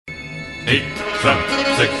8, 7,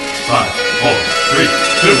 6, 5, 4, 3,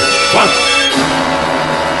 2, 1.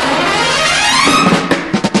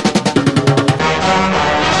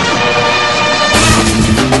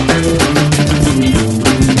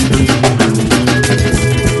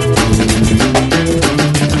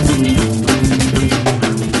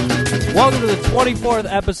 Welcome to the 24th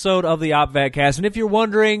episode of the OpVatcast. And if you're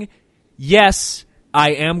wondering, yes,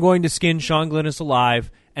 I am going to skin Sean Glynis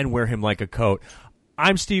alive and wear him like a coat.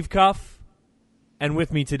 I'm Steve Cuff, and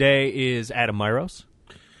with me today is Adam Myros.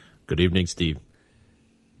 Good evening, Steve.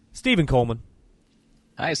 Stephen Coleman.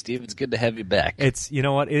 Hi, Steve. It's good to have you back. You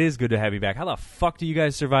know what? It is good to have you back. How the fuck do you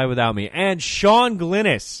guys survive without me? And Sean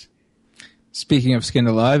Glynis. Speaking of skinned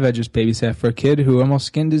alive, I just babysat for a kid who almost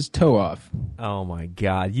skinned his toe off. Oh my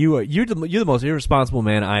God, you're the most irresponsible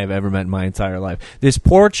man I have ever met in my entire life. This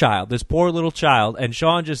poor little child, and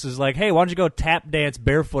Sean just is like, "Hey, why don't you go tap dance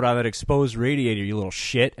barefoot on that exposed radiator, you little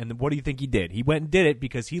shit?" And what do you think he did? He went and did it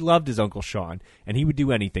because he loved his Uncle Sean, and he would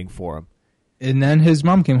do anything for him. And then his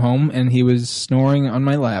mom came home, and he was snoring on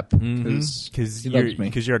my lap because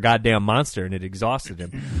you're a goddamn monster, and it exhausted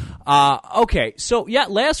him. Okay, so yeah,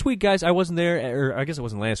 last week, guys, I wasn't there, or I guess it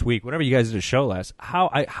wasn't last week. Whenever you guys did a show last,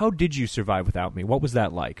 how did you survive without me? What was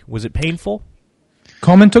that like? Was it painful?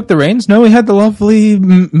 Coleman took the reins. No, we had the lovely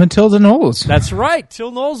Matilda Knowles. That's right,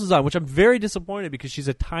 Till Knowles is on, which I'm very disappointed because she's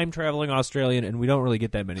a time-traveling Australian, and we don't really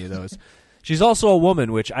get that many of those. She's also a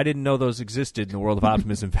woman, which I didn't know those existed in the world of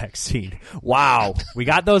optimism vaccine. Wow. We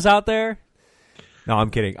got those out there? No, I'm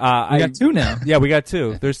kidding. We got two now. Yeah, we got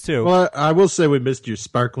two. There's two. Well, I will say we missed your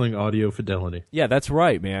sparkling audio fidelity. Yeah, that's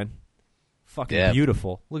right, man. Fucking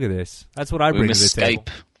beautiful. Look at this. That's what I bring to the table. Skype.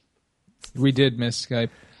 We did miss Skype.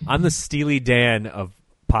 I'm the Steely Dan of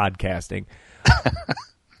podcasting.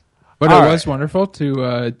 But it was wonderful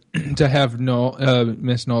to have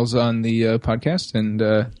Miss Knowles on the podcast,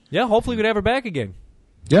 and yeah, hopefully we'd have her back again.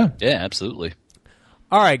 Yeah, absolutely.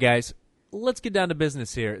 All right, guys, let's get down to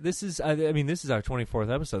business here. This is our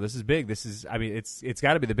 24th episode. This is big. It's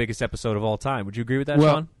got to be the biggest episode of all time. Would you agree with that,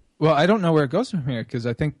 Sean? Well, I don't know where it goes from here because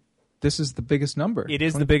I think this is the biggest number. It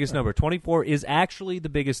is the biggest number. 24 is actually the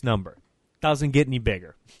biggest number. Doesn't get any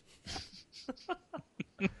bigger.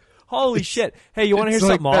 Holy shit. Hey, you want to hear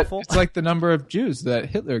something awful? It's like the number of Jews that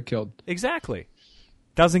Hitler killed. Exactly.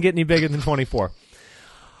 Doesn't get any bigger than 24.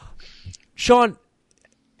 Sean,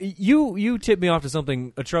 you tipped me off to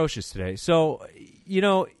something atrocious today. So,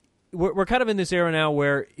 we're kind of in this era now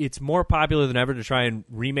where it's more popular than ever to try and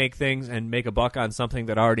remake things and make a buck on something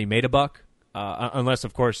that already made a buck. Unless,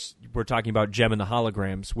 of course, we're talking about Jem and the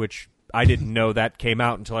Holograms, which I didn't know that came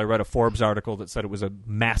out until I read a Forbes article that said it was a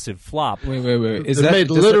massive flop. Wait. It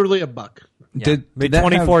made literally a buck. Yeah. Did made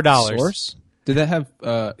 $24. Source? Did that have...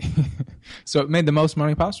 so it made the most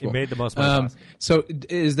money possible. It made the most money possible. So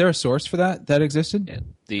is there a source for that existed? Yeah,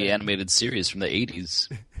 the animated series from the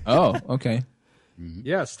 80s. Oh, okay.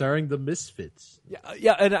 Yeah, starring the Misfits.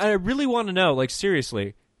 Yeah, and I really want to know,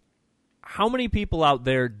 seriously, how many people out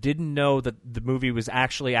there didn't know that the movie was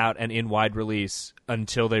actually out and in wide release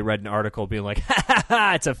until they read an article being like, ha, ha,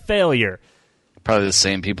 ha, it's a failure? Probably the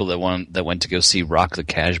same people that went to go see Rock the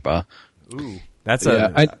Casbah. Ooh, that's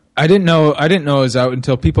I didn't know it was out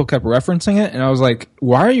until people kept referencing it, and I was like,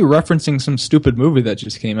 why are you referencing some stupid movie that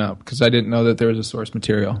just came out? Because I didn't know that there was a source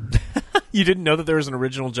material. You didn't know that there was an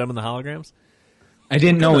original Jem and the Holograms? I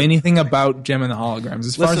didn't know anything about Jem and the Holograms.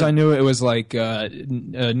 As far as I knew, it was like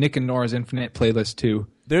Nick and Nora's Infinite Playlist 2.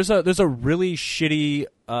 There's a really shitty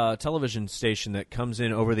television station that comes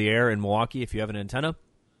in over the air in Milwaukee if you have an antenna.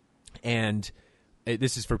 And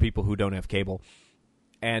this is for people who don't have cable.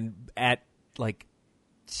 And at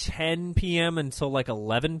 10 p.m. until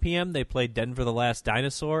 11 p.m. they played Denver the Last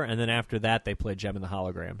Dinosaur. And then after that they played Jem and the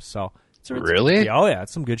Holograms. So really? Oh, yeah.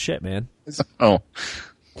 It's some good shit, man. Oh.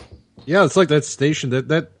 Yeah, it's like that station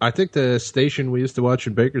that I think the station we used to watch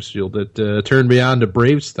in Bakersfield that turned me on to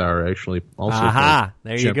Brave Star actually. Also,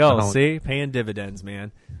 there you go. See, paying dividends,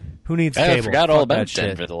 man. Who needs cable? I forgot all about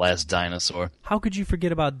Denver, the Last Dinosaur. How could you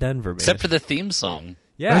forget about Denver, man? Except for the theme song.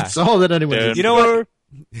 Yeah, that's all that anyone did. You know what?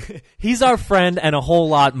 He's our friend and a whole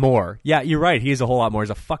lot more. Yeah, you're right. He is a whole lot more. He's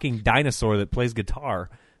a fucking dinosaur that plays guitar.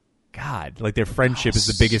 God, their friendship is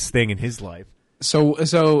the biggest thing in his life.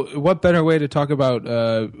 So what better way to talk about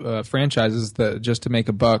franchises just to make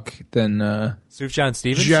a buck than Sufjan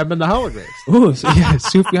Stevens? Jem and the Holograms. Ooh, yeah,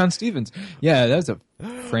 Sufjan Stevens. Yeah, that's a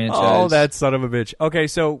franchise. Oh, that son of a bitch. Okay,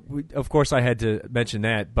 so of course I had to mention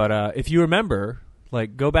that, but if you remember,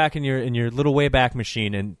 go back in your little Wayback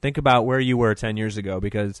Machine and think about where you were 10 years ago,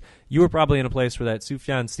 because you were probably in a place where that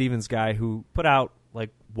Sufjan Stevens guy who put out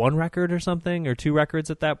one record or something, or two records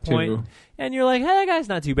at that point, and you're like, hey, that guy's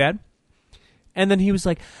not too bad. And then he was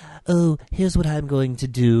like, oh, here's what I'm going to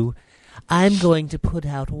do. I'm going to put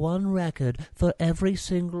out one record for every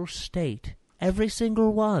single state. Every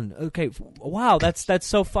single one. Okay, wow, that's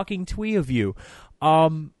so fucking twee of you.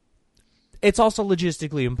 It's also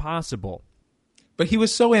logistically impossible. But he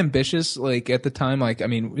was so ambitious, like at the time, like I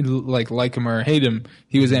mean, like him or hate him,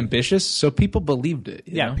 he was ambitious, so people believed it.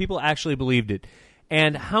 You know? People actually believed it.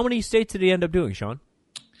 And how many states did he end up doing, Sean?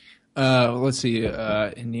 Let's see,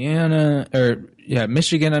 Michigan.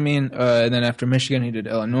 I mean, and then after Michigan, he did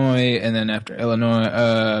Illinois, and then after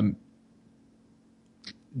Illinois,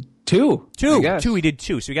 two. He did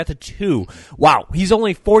two. So he got to 2. Wow, he's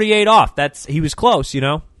only 48 off. He was close, you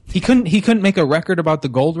know. He couldn't make a record about the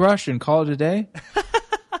gold rush and call it a day.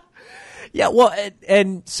 Yeah, well,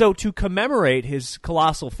 and so to commemorate his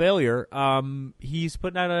colossal failure, he's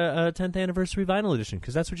putting out a 10th anniversary vinyl edition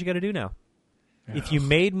because that's what you got to do now. Yeah. If you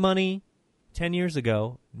made money 10 years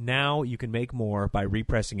ago, now you can make more by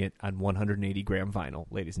repressing it on 180-gram vinyl,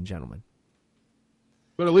 ladies and gentlemen.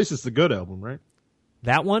 But at least it's the good album, right?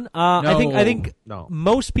 That one, No. I think No.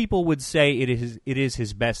 most people would say it is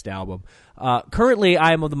his best album. Currently,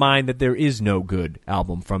 I am of the mind that there is no good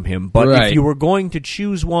album from him. But Right. if you were going to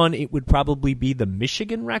choose one, it would probably be the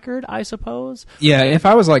Michigan record, I suppose. Yeah, if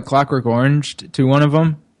I was like Clockwork Orange to one of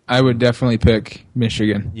them, I would definitely pick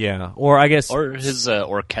Michigan. Yeah, or I guess, Or his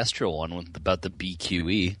orchestral one about the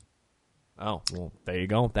BQE. oh, well, there you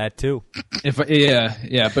go, that too. But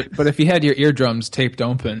if you had your eardrums taped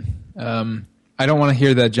open, I don't want to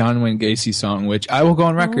hear that John Wayne Gacy song, which I will go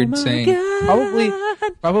on record saying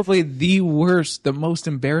probably the worst, the most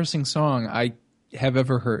embarrassing song I have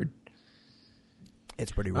ever heard.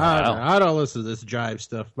 It's pretty rough. I don't listen to this jive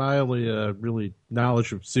stuff. My only really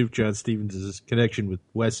knowledge of Sufjan Stevens is his connection with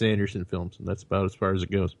Wes Anderson films, and that's about as far as it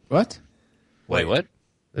goes. What? Wait, what?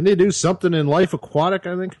 Didn't he do something in Life Aquatic,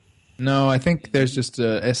 I think? No, I think there's just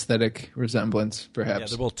an aesthetic resemblance, perhaps. Yeah,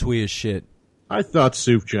 they're both twee as shit. I thought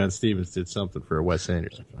Sufjan Stevens did something for a Wes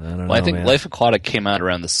Anderson film. I don't know, Well, I think man. Life Aquatic came out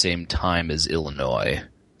around the same time as Illinois.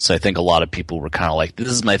 So I think a lot of people were kind of like, this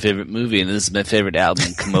is my favorite movie and this is my favorite album.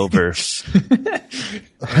 Come over.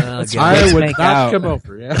 I would not come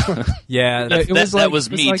over, yeah. Yeah, That was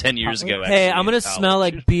me 10 years ago. hey, actually, I'm going in to smell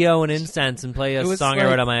college. like BO and incense and play a It was song I like-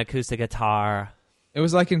 wrote on my acoustic guitar. It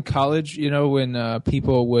was like in college, you know, when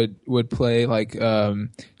people would play like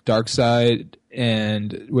Dark Side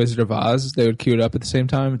and Wizard of Oz. They would cue it up at the same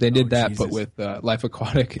time. They did that, Jesus. but with Life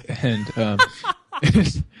Aquatic and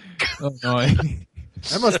Illinois.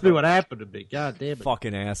 That must be what happened to me. God damn it.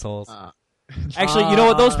 Fucking assholes. Actually, you know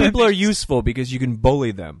what? Those people are useful because you can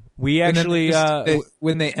bully them. We And then actually,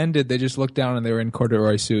 when they ended, they just looked down and they were in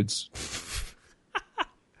corduroy suits.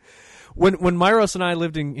 when Myros and I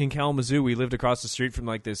lived in Kalamazoo, we lived across the street from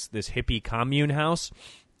like this hippie commune house,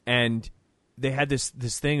 and they had this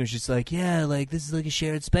thing. It was just like, yeah, like this is like a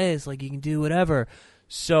shared space, like you can do whatever.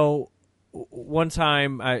 So one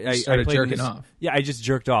time I started played jerking off. Yeah, I just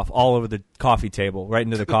jerked off all over the coffee table, right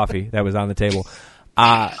into the coffee that was on the table.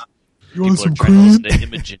 People are trying to listen to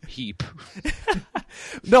Imogen Heap.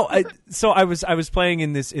 No, so I was playing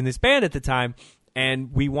in this band at the time,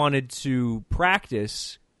 and we wanted to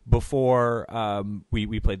practice before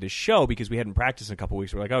we played this show because we hadn't practiced in a couple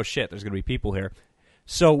weeks. We're like, oh shit, there's going to be people here.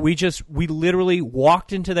 So we literally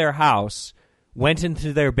walked into their house, went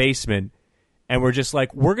into their basement, and we're just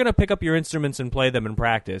like, we're going to pick up your instruments and play them in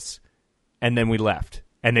practice. And then we left.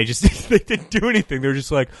 And they didn't do anything. They're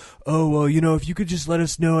just like, oh, well, you know, if you could just let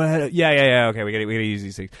us know ahead of... Yeah, okay, we gotta use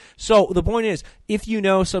these things. So the point is, if you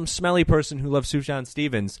know some smelly person who loves Sufjan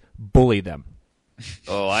Stevens, bully them.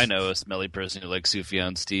 Oh, I know a smelly person who likes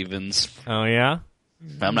Sufjan Stevens. Oh, yeah?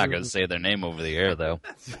 I'm not going to say their name over the air, though.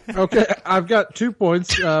 Okay, I've got 2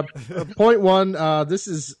 points. Point one, this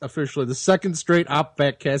is officially the second straight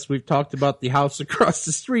OpFatCast we've talked about the house across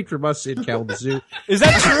the street from us in Kalamazoo. Is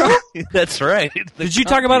that true? That's right. Did you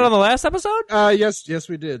talk about it on the last episode? Yes,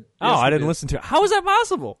 we did. Oh, Yes, we I didn't did. listen to it. How is that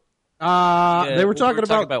possible? They were talking we were talking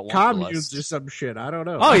about about communes Wanderlust. or some shit. I don't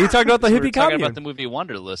know. Oh, you talking about the We were hippie talking commune. about the movie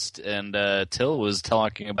Wanderlust, and Till was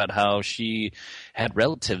talking about how she had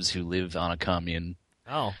relatives who live on a commune.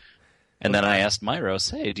 Oh. And then I asked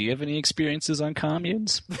Myros, hey, do you have any experiences on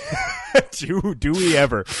communes? Do we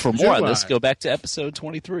ever? For more on Do this, I? go back to episode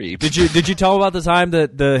 23. Did you tell about the time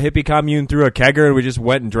that the hippie commune threw a kegger and we just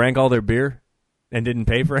went and drank all their beer and didn't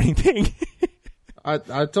pay for anything?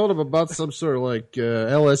 I told them about some sort of like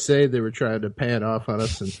LSA they were trying to pan off on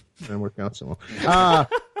us and didn't work out so well.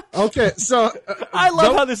 Okay, so I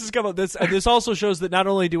love how this has come up. This also shows that not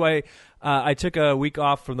only do I took a week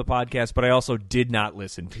off from the podcast, but I also did not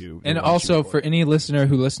listen to. And also, for any listener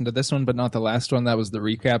who listened to this one but not the last one, that was the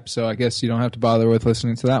recap. So I guess you don't have to bother with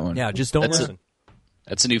listening to that one. Yeah, just don't listen.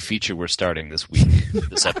 That's a new feature we're starting this week,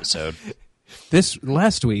 this episode. This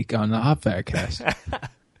last week on the Hopfatcast.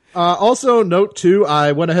 Also, note too,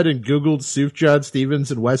 I went ahead and Googled Sufjan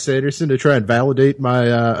Stevens and Wes Anderson to try and validate my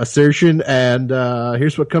assertion, and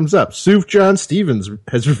here's what comes up. Sufjan Stevens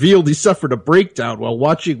has revealed he suffered a breakdown while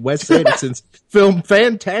watching Wes Anderson's film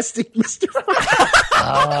Fantastic Mr. Fox.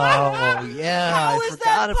 Oh, yeah, How is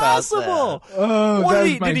that possible? Oh, What that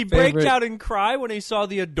did was my did he break favorite. down and cry when he saw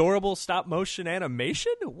the adorable stop motion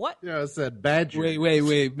animation? What? Yeah, it's that badger.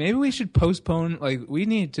 Wait. Maybe we should postpone. Like, we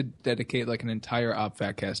need to dedicate like an entire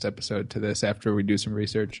Opfatcast episode to this after we do some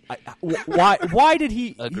research. Why did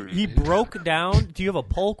he Agreed. broke down? Do you have a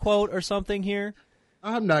poll quote or something here?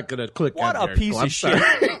 I'm not going to click What on a the piece article. of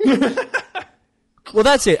I'm shit. sorry. Well,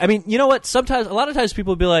 that's it. I mean, you know what? Sometimes, a lot of times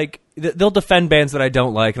people will be like, they'll defend bands that I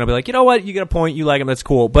don't like, and I'll be like, you know what? You get a point. You like them. That's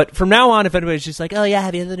cool. But from now on, if anybody's just like, oh, yeah,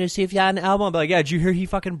 have you heard the new Sufjan album? I'll be like, yeah, did you hear he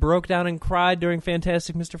fucking broke down and cried during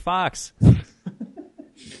Fantastic Mr. Fox?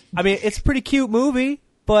 I mean, it's a pretty cute movie,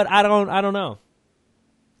 but I don't know.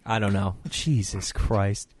 I don't know. Jesus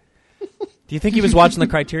Christ. Do you think he was watching the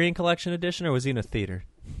Criterion Collection edition, or was he in a theater?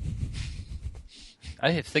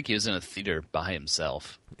 I think he was in a theater by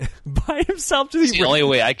himself. By himself? It's the only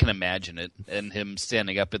way I can imagine it, and him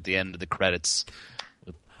standing up at the end of the credits.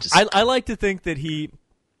 Just, I like to think that he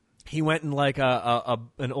went in like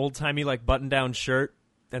an old timey like button down shirt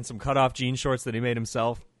and some cut off jean shorts that he made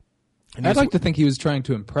himself. And I'd like to think he was trying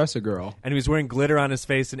to impress a girl. and he was wearing glitter on his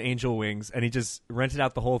face and angel wings, and he just rented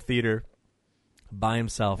out the whole theater by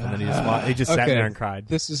himself, and then he just sat there and cried.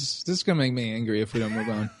 This is gonna make me angry if we don't move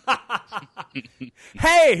on.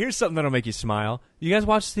 Hey, here's something that'll make you smile. You guys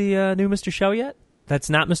watched the new Mr. Show yet? That's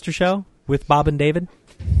not Mr. Show with Bob and David.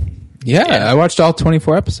 Yeah, I watched all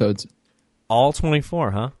 24 episodes. All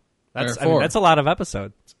 24, huh? Or four. That's a lot of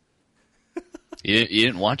episodes. you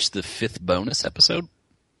didn't watch the 5th bonus episode?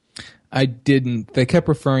 I didn't. They kept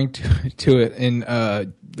referring to it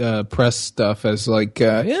in press stuff as like,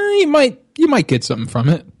 yeah, you might get something from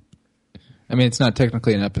it. I mean, it's not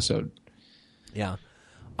technically an episode. Yeah.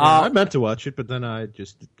 I meant to watch it, but then I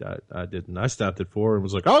didn't. I stopped at 4 and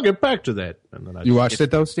was like, I'll get back to that. And then You watched it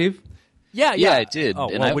though, Steve? Yeah, Yeah, I did. Oh,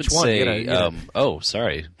 and well, I which would one? say, You gotta- oh,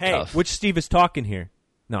 sorry. Hey, Tough. which Steve is talking here?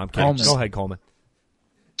 No, I'm kidding. Coleman. Go ahead, Coleman.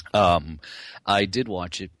 I did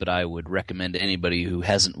watch it, but I would recommend anybody who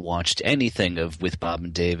hasn't watched anything of With Bob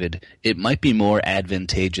and David, it might be more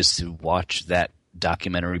advantageous to watch that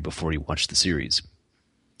documentary before you watch the series.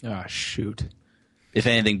 Ah, shoot. If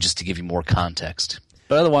anything, just to give you more context.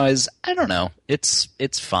 But otherwise, I don't know. It's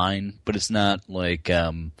fine, but it's not like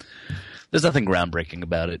there's nothing groundbreaking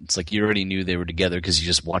about it. It's like you already knew they were together because you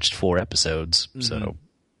just watched 4 episodes. So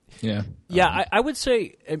Yeah. Yeah, I would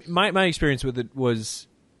say my experience with it was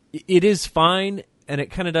it is fine, and it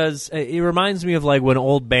kind of does. It reminds me of like when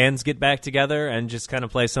old bands get back together and just kind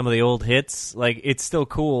of play some of the old hits. Like it's still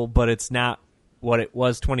cool, but it's not what it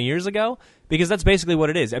was 20 years ago, because that's basically what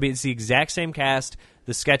it is. I mean, it's the exact same cast.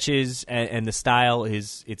 The sketches and the style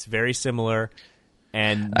it's very similar,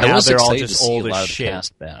 and I now was they're all excited to just see old a lot as of the shit.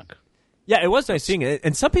 cast back. Yeah, it was nice seeing it.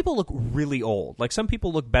 And some people look really old. Like some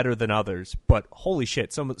people look better than others, but holy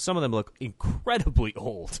shit, some of them look incredibly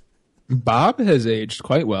old. Bob has aged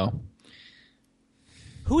quite well.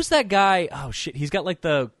 Who's that guy? Oh shit, he's got like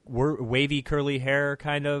the wavy curly hair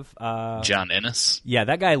kind of. John Ennis. Yeah,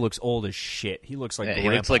 that guy looks old as shit. He looks like Yeah, he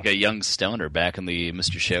grandpa. looked like a young stoner back in the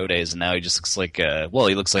Mr. Show days, and now he just looks like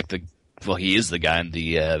he is the guy in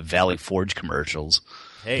the Valley Forge commercials.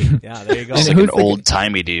 Hey, yeah, there you go. He's And like who's an the-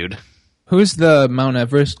 old-timey dude. Who's the Mount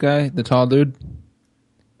Everest guy, the tall dude?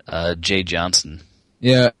 Jay Johnson.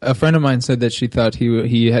 Yeah, a friend of mine said that she thought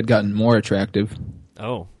he had gotten more attractive.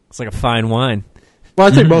 Oh, it's like a fine wine. Well,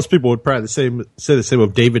 I think most people would probably say the same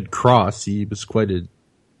of David Cross. He was quite an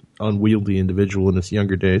unwieldy individual in his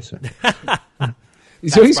younger days.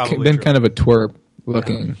 So he's probably been true. kind of a twerp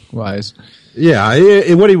looking wise.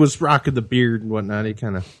 Yeah, when he was rocking the beard and whatnot,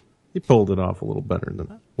 he pulled it off a little better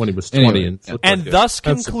than when he was 20. Anyway, and looked And like a thus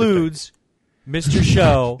handsome concludes Mr.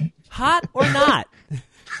 Show, hot or not.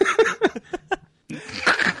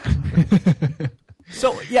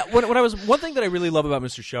 So yeah, when I was one thing that I really love about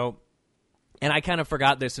Mr. Show, and I kind of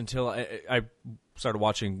forgot this until I started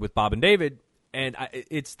watching with Bob and David, and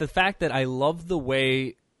it's the fact that I love the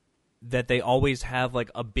way that they always have like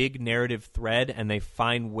a big narrative thread, and they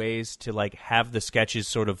find ways to like have the sketches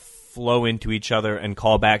sort of flow into each other and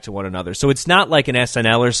call back to one another. So it's not like an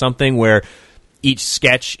SNL or something where each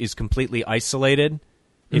sketch is completely isolated.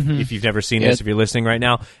 If you've never seen this, if you're listening right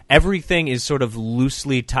now, everything is sort of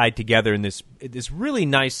loosely tied together in this really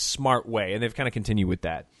nice, smart way, and they've kind of continued with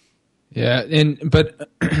that. Yeah, but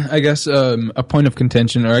I guess a point of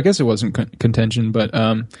contention, or I guess it wasn't contention, but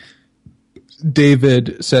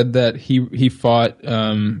David said that he fought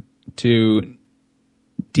to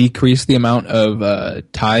decrease the amount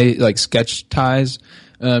of sketch ties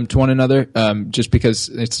to one another, just because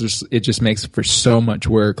it just makes for so much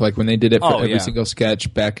work. Like when they did it for every single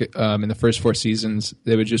sketch back in the first 4 seasons,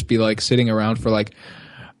 they would just be like sitting around for like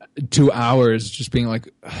 2 hours, just being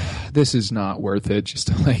like, "This is not worth it," just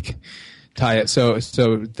to like tie it. So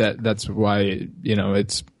that's why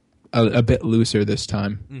it's a bit looser this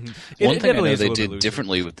time. Mm-hmm. One thing I know they did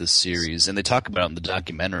differently with this series, and they talk about it in the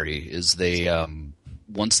documentary, is they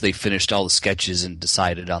once they finished all the sketches and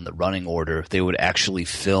decided on the running order, they would actually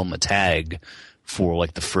film a tag for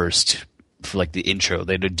like the intro.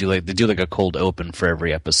 They do like a cold open for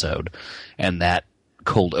every episode, and that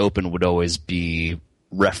cold open would always be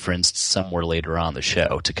referenced somewhere later on the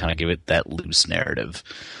show to kind of give it that loose narrative.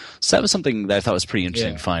 So that was something that I thought was pretty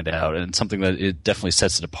interesting to find out, and something that it definitely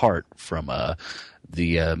sets it apart from the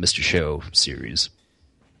Mr. Show series.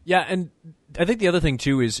 Yeah, and I think the other thing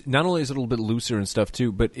too is not only is it a little bit looser and stuff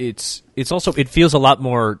too, but it's also, it feels a lot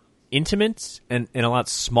more intimate and a lot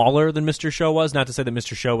smaller than Mr. Show was. Not to say that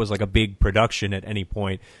Mr. Show was like a big production at any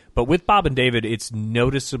point, but with Bob and David, it's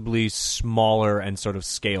noticeably smaller and sort of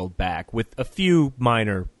scaled back with a few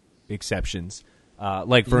minor exceptions.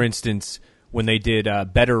 Like for instance, when they did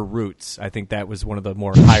Better Roots, I think that was one of the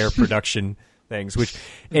more higher production things, which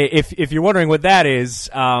if you're wondering what that is,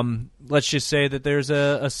 let's just say that there's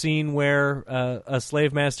a scene where a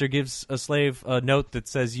slave master gives a slave a note that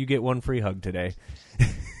says, "You get one free hug today."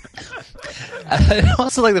 I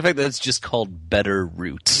also like the fact that it's just called Better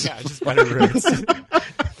Roots. Yeah, just Better Roots.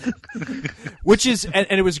 Which is, and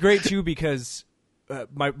it was great too, because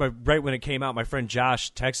right when it came out, my friend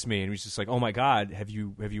Josh texted me and he was just like, "Oh my God, have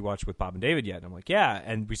you watched With Bob and David yet?" And I'm like, "Yeah."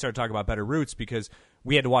 And we started talking about Better Roots because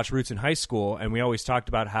we had to watch Roots in high school, and we always talked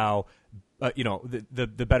about how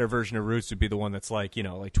the better version of Roots would be the one that's like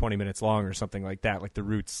 20 minutes long or something like that, like the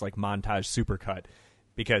Roots like montage supercut,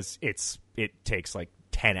 because it takes like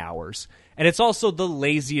 10 hours. And it's also the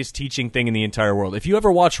laziest teaching thing in the entire world. If you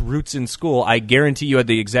ever watch Roots in school, I guarantee you had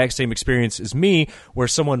the exact same experience as me, where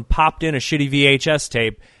someone popped in a shitty VHS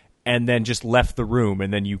tape and then just left the room,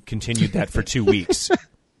 and then you continued that for 2 weeks.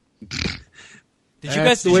 Did you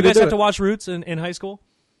guys have to watch Roots in high school?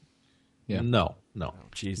 Yeah. No. Oh,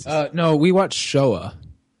 Jesus. No, we watched Showa.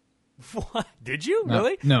 What? Did you?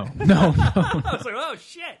 Really? No. I was like, oh,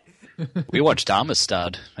 shit. We watched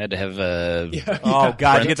Amistad. I had to have a Oh,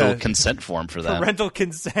 God. You get parental the consent form for that. parental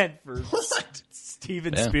consent for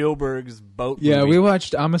Steven Spielberg's boat movie. Yeah, we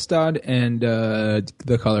watched Amistad and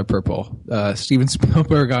The Color Purple. Steven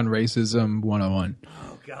Spielberg on Racism 101.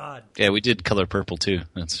 Oh, God. Yeah, we did Color Purple too.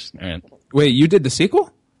 That's all right. Wait, you did the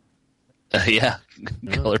sequel? Yeah,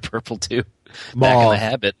 Color Purple too. Back in the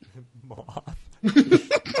Habit.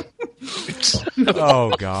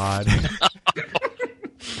 Oh, God.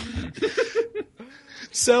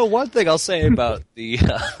 So one thing I'll say about the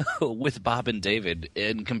With Bob and David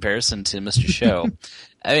in comparison to Mr. Show,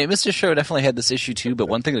 I mean, Mr. Show definitely had this issue too, but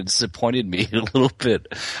one thing that disappointed me a little bit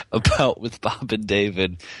about With Bob and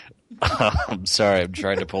David, I'm sorry, I'm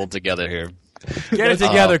trying to pull it together here. Get it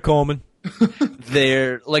together, Coleman.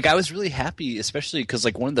 They're like, I was really happy, especially because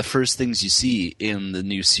like one of the first things you see in the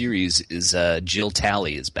new series is Jill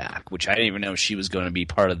Talley is back, which I didn't even know she was going to be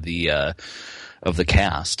part of the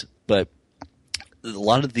cast. But a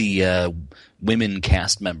lot of the women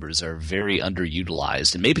cast members are very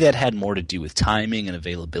underutilized, and maybe that had more to do with timing and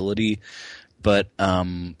availability. But I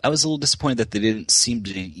was a little disappointed that they didn't seem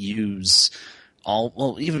to use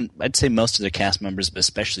even I'd say most of their cast members, but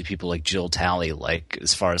especially people like Jill Talley, like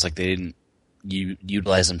as far as like they didn't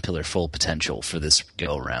utilize them to their full potential for this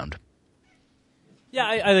go around. Yeah,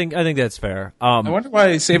 I think that's fair. I wonder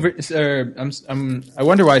why I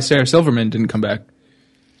wonder why Sarah Silverman didn't come back.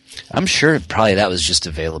 I'm sure probably that was just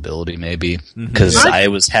availability, maybe, because I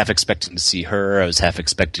was half expecting to see her. I was half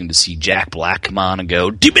expecting to see Jack Black come on and go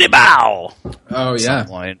dibbity bow. Oh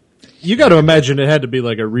yeah. You got to imagine it had to be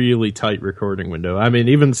like a really tight recording window. I mean,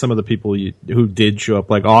 even some of the people who did show up,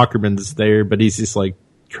 like Ackerman's there, but he's just like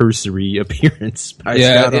cursory appearance.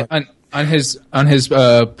 Yeah, on his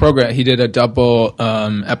program, he did a double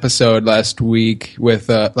episode last week with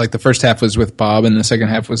like the first half was with Bob and the second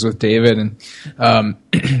half was with David, and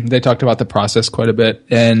they talked about the process quite a bit.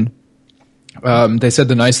 And they said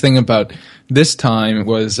the nice thing about this time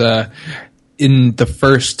was in the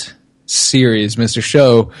first series, Mr.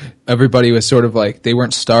 Show, everybody was sort of like they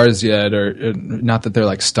weren't stars yet, or not that they're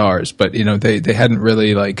like stars, but you know they hadn't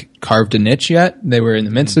really like carved a niche yet. They were in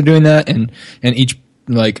the midst of doing that, and each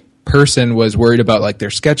like person was worried about like their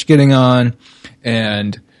sketch getting on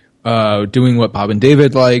and doing what Bob and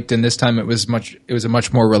David liked. And this time it was a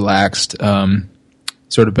much more relaxed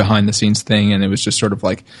sort of behind the scenes thing, and it was just sort of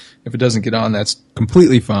like if it doesn't get on, that's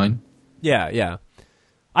completely fine. Yeah.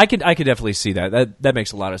 I could definitely see that. That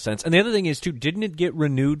makes a lot of sense. And the other thing is too, didn't it get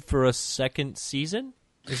renewed for a second season?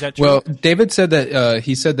 Is that true? Well, David said that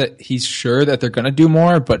he said that he's sure that they're going to do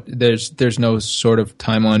more, but there's no sort of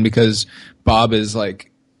timeline because Bob is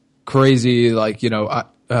like crazy, like, you know,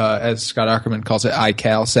 as Scott Ackerman calls it,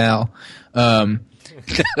 iCal Sal,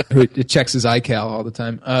 who checks his iCal all the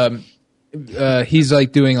time. He's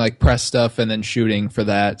like doing like press stuff and then shooting for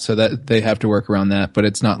that, so that they have to work around that, but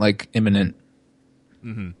it's not like imminent.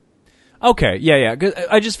 Mm-hmm. Okay, yeah.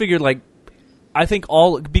 I just figured, like, I think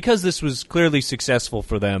because this was clearly successful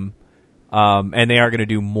for them, and they are going to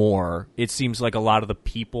do more. It seems like a lot of the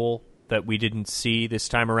people that we didn't see this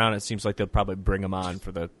time around, it seems like they'll probably bring them on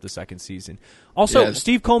for the second season. Also, yes.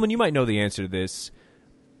 Steve Coleman, you might know the answer to this.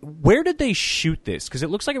 Where did they shoot this? Because it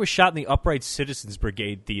looks like it was shot in the Upright Citizens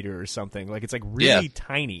Brigade Theater or something. Like, it's like really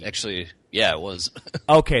tiny. Actually, yeah, it was.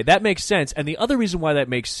 Okay, that makes sense. And the other reason why that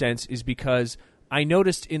makes sense is because I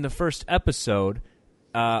noticed in the first episode,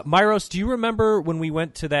 Myros, do you remember when we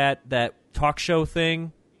went to that talk show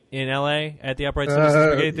thing in L.A. at the Upright Citizens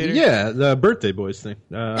Brigade Theater? Yeah, the Birthday Boys thing.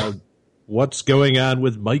 What's going on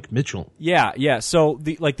with Mike Mitchell? Yeah. So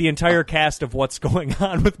the entire cast of What's Going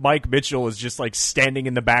On with Mike Mitchell is just like standing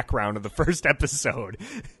in the background of the first episode.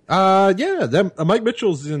 Mike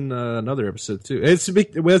Mitchell's in another episode too. It's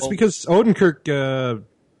because Odenkirk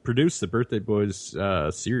produced the Birthday Boys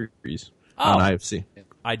series on IFC.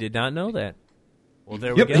 I did not know that. Well,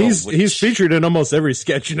 there we go. He's featured in almost every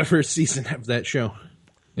sketch in the first season of that show.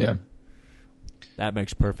 Yeah. That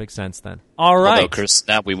makes perfect sense then. All right. Although, Chris,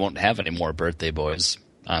 now we won't have any more Birthday Boys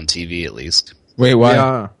on TV, at least. Wait, why?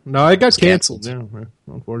 Yeah, no, it got canceled. Yeah,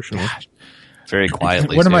 unfortunately. Gosh. Very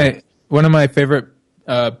quietly. One of my favorite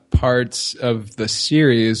parts of the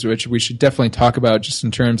series, which we should definitely talk about just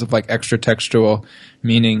in terms of like extra textual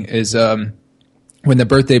meaning, is when the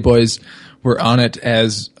Birthday Boys were on it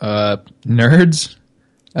as nerds.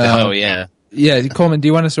 Yeah. Yeah, Coleman, do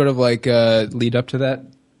you want to sort of like lead up to that?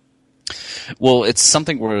 Well, it's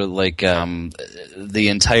something where, like, the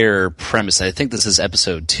entire premise, I think this is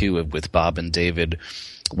episode 2 with Bob and David,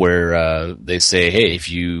 where they say, hey, if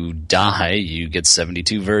you die, you get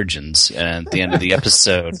 72 virgins. And at the end of the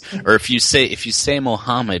episode, or if you say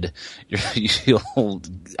Muhammad, you'll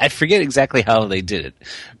I forget exactly how they did it.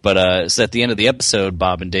 But so at the end of the episode,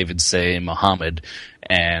 Bob and David say Muhammad,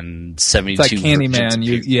 and 72 It's like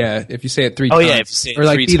Candyman. If you say it 3 times. Yeah, if you say it or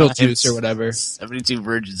like 3 Beetlejuice times, or whatever. 72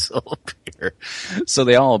 virgins will appear. So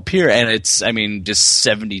they all appear, and it's, I mean, just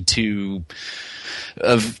 72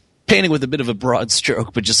 of painting with a bit of a broad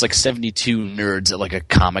stroke, but just like 72 nerds at like a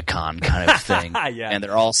Comic-Con kind of thing. Yeah. And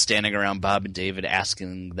they're all standing around Bob and David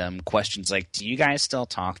asking them questions like, do you guys still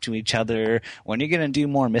talk to each other? When are you going to do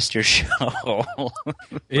more Mr. Show?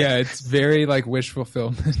 Yeah, it's very like wish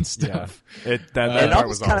fulfillment stuff. Yeah. That part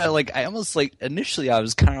was kind of like, initially I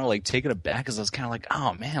was kind of like taken aback because I was kind of like,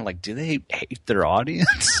 oh man, like do they hate their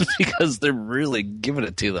audience? Because they're really giving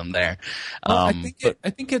it to them there. I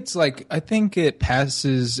think it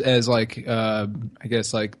passes as like I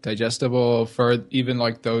guess like digestible for even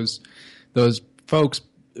like those folks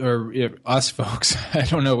or us folks. I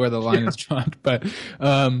don't know where the line is drawn, but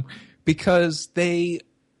because they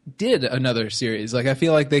did another series, like I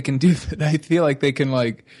feel like they can do that. I feel like they can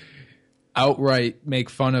like outright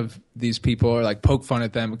make fun of these people or like poke fun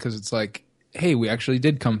at them because it's like, hey, we actually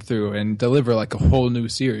did come through and deliver like a whole new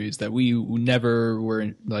series that we never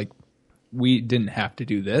were like, we didn't have to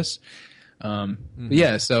do this. But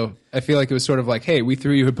yeah, so I feel like it was sort of like, hey, we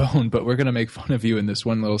threw you a bone, but we're going to make fun of you in this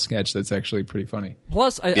one little sketch that's actually pretty funny.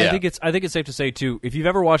 Plus, I think it's safe to say too, if you've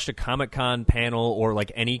ever watched a Comic-Con panel or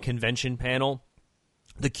like any convention panel,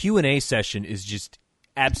 the Q&A session is just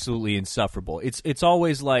absolutely insufferable. It's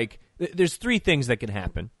always like there's 3 things that can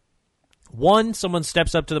happen. 1, someone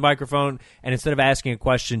steps up to the microphone and instead of asking a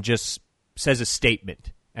question, just says a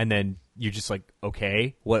statement, and then you're just like,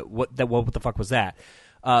 okay, what the fuck was that?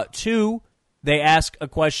 2, they ask a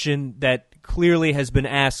question that clearly has been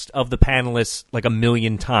asked of the panelists like 1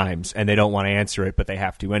 million times, and they don't want to answer it, but they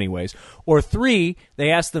have to anyways. Or 3,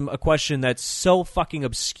 they ask them a question that's so fucking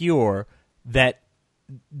obscure that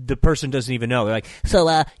the person doesn't even know. They're like, So,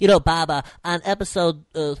 Bob, on episode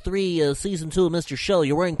 3, season 2 of Mr. Show,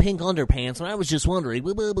 you're wearing pink underpants, and I was just wondering,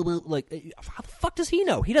 like, how the fuck does he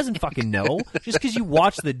know? He doesn't fucking know. Just because you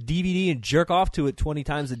watch the DVD and jerk off to it 20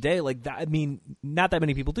 times a day, like, that, I mean, not that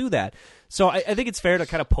many people do that. So I think it's fair to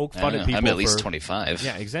kind of poke fun at people. I'm at least 25.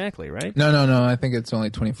 Yeah, exactly, right? No. I think it's only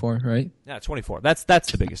 24, right? Yeah, 24. That's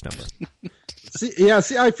the biggest number. See,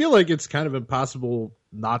 I feel like it's kind of impossible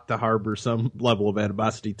not to harbor some level of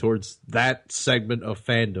animosity towards that segment of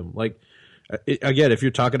fandom. Like, again, if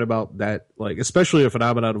you're talking about that, like, especially a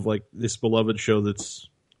phenomenon of like this beloved show that's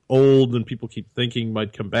old and people keep thinking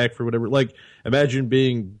might come back for whatever. Like, imagine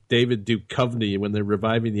being David Duchovny when they're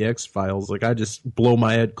reviving the X-Files. Like, I just blow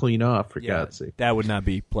my head clean off, for God's sake. That would not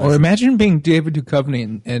be pleasant. Or imagine being David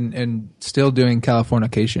Duchovny and still doing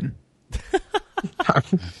Californication.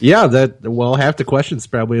 Yeah, half the questions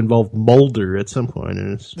probably involve Mulder at some point,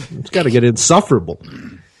 and it's got to get insufferable.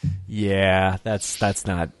 Yeah, that's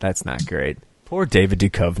not great. Poor David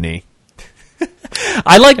Duchovny.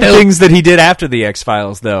 I like the things that he did after the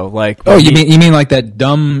X-Files, though. Like, you mean like that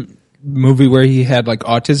dumb movie where he had like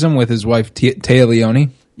autism with his wife Téa Leoni?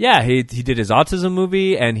 Yeah, he did his autism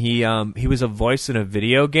movie, and he was a voice in a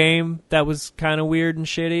video game that was kind of weird and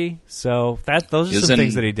shitty. So those are some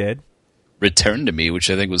things that he did. Return to Me, which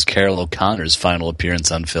I think was Carol O'Connor's final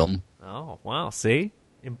appearance on film. Oh, wow. See?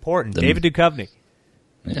 Important. David Duchovny.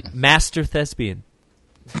 Yeah. Master thespian.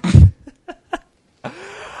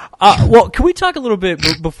 Well, can we talk a little bit,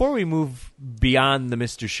 before we move beyond the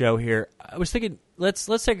Mr. Show here, I was thinking, let's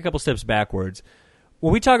take a couple steps backwards.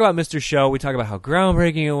 When we talk about Mr. Show, we talk about how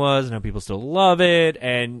groundbreaking it was and how people still love it.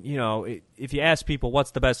 And, if you ask people what's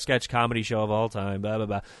the best sketch comedy show of all time, blah, blah,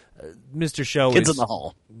 blah, Mr. Show Kids is... in the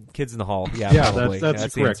Hall. Kids in the Hall, yeah, Yeah, probably. that's the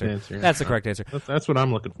correct answer. That's the correct answer. That's what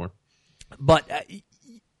I'm looking for. But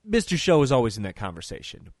Mr. Show is always in that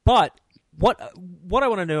conversation. But what I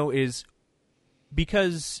want to know is,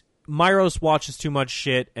 because Myros watches too much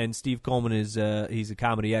shit and Steve Coleman is he's a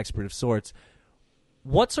comedy expert of sorts,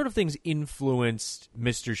 what sort of things influenced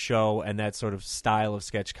Mr. Show and that sort of style of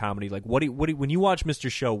sketch comedy? Like, when you watch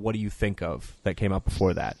Mr. Show, what do you think of that came out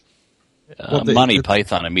before that? Monty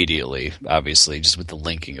Python immediately, obviously, just with the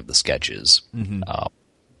linking of the sketches. Mm-hmm.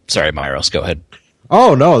 Sorry, Myros, go ahead.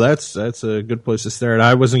 Oh, no, that's a good place to start.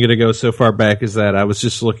 I wasn't going to go so far back as that. I was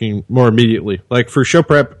just looking more immediately. Like, for show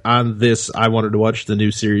prep on this, I wanted to watch the new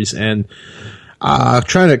series and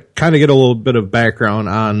trying to kind of get a little bit of background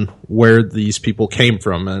on where these people came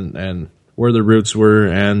from and where their roots were.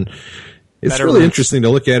 And it's Better really roots. interesting to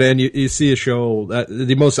look at. And you see a show that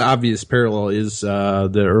the most obvious parallel is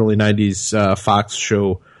the early 90s Fox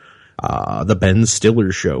show, The Ben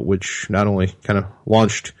Stiller Show, which not only kind of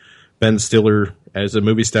launched Ben Stiller as a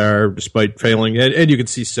movie star despite failing, and you can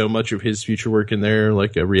see so much of his future work in there,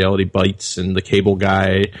 like Reality Bites and The Cable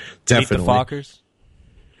Guy. Definitely. Meet the Fockers?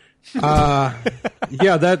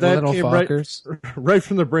 Yeah, that Little came Fockers. right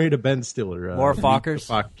from the brain of Ben Stiller. More Meet Fockers?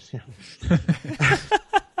 the Fockers, yeah.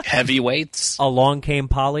 Heavyweights. Along Came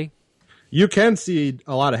Polly? You can see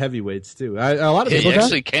a lot of heavyweights too. A lot of Yeah, people you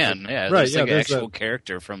actually can. Yeah, Right, there's yeah, like an there's actual a-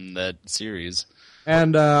 character from that series.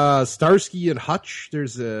 And Starsky and Hutch.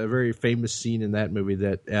 There's a very famous scene in that movie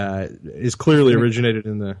that is clearly originated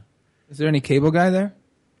in the. Is there any Cable Guy there?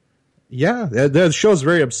 Yeah, the show's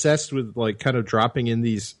very obsessed with like kind of dropping in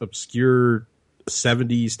these obscure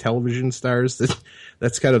 70s television stars.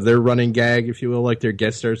 That's kind of their running gag, if you will. Like their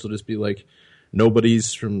guest stars will just be like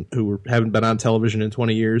nobodies from who haven't been on television in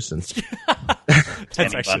 20 years. And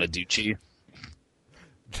Danny actually- Bonaducci.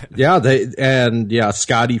 yeah,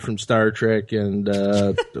 Scotty from Star Trek, and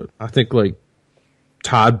I think like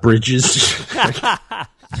Todd Bridges.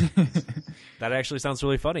 That actually sounds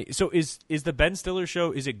really funny. So is the Ben Stiller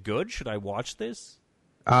Show, is it good? Should I watch this?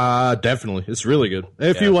 Definitely, it's really good.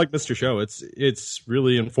 If Yeah. you like Mr. Show, it's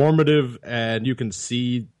really informative, and you can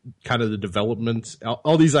see kind of the development,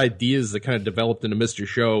 all these ideas that kind of developed into Mr.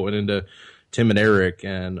 Show and into Tim and Eric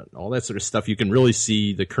and all that sort of stuff. You can really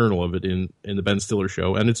see the kernel of it in the Ben Stiller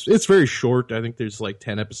Show, and it's very short. I think there's like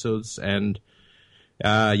 10 episodes, and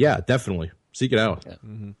yeah, definitely seek it out. Yeah.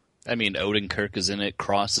 Mm-hmm. I mean, Odenkirk is in it.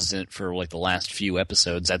 Cross is in it for like the last few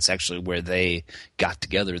episodes. That's actually where they got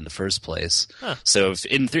together in the first place. Huh. So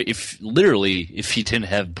if you didn't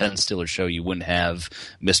have Ben Stiller Show, you wouldn't have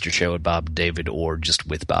Mr. Show and Bob and David, or just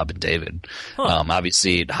with Bob and David. Huh.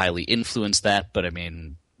 Obviously, it highly influenced that, but I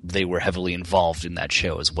mean, they were heavily involved in that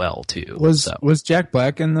show as well too. Was Jack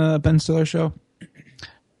Black in the Ben Stiller Show?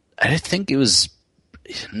 I think it was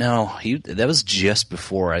that was just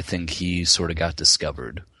before I think he sort of got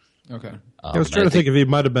discovered. Okay. I was trying to think if he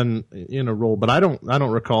might have been in a role, but I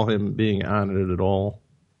don't recall him being on it at all.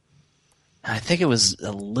 I think it was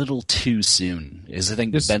a little too soon. I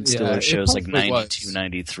think Just- Ben Stiller yeah, it shows like probably 92, was.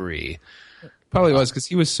 93. Probably was because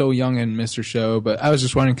he was so young in Mr. Show, but I was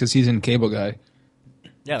just wondering because he's in Cable Guy.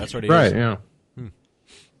 Yeah, that's what he Right, is. yeah.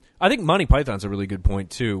 I think Monty Python's a really good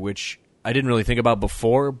point too, which I didn't really think about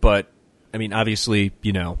before, but I mean, obviously,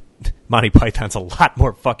 Monty Python's a lot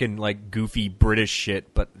more fucking like goofy British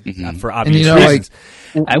shit, but for obvious reasons.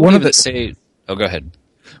 I one would of even the say, oh, go ahead.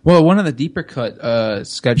 well, one of the deeper cut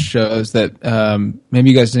sketch shows that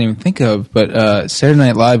maybe you guys didn't even think of, but Saturday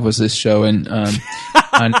Night Live was this show on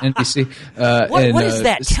NBC. What is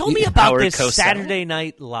that? Tell me about Howard this Cosell. Saturday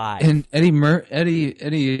Night Live. And Eddie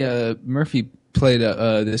Murphy played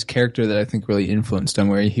this character that I think really influenced him,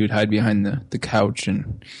 where he would hide behind the couch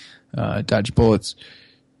and dodge bullets.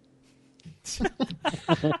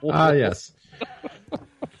 Yes.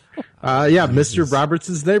 Mr.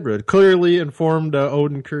 Roberts' Neighborhood clearly informed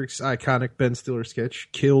Odenkirk's iconic Ben Stiller sketch,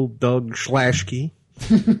 Kill Doug Schlaske.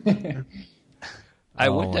 I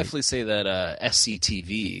would definitely say that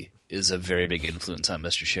SCTV is a very big influence on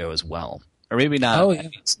Mr. Show as well. Or maybe not. Oh, yeah.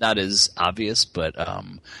 It's not as obvious, but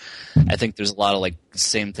I think there's a lot of like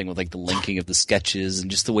same thing with like the linking of the sketches and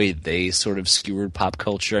just the way they sort of skewered pop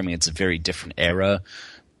culture. I mean, it's a very different era,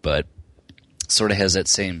 but sort of has that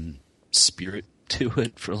same spirit to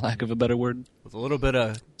it, for lack of a better word. With a little bit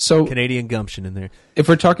of So Canadian gumption in there. if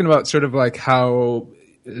we're talking about sort of like how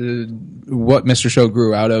what Mr. Show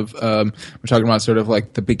grew out of, we're talking about sort of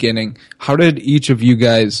like the beginning. How did each of you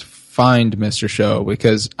guys find Mr. Show?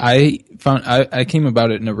 Because I came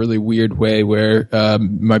about it in a really weird way, where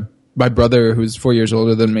my brother, who's 4 years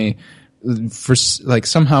older than me,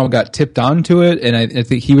 somehow got tipped onto it, and I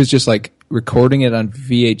think he was just like recording it on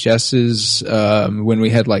VHSs when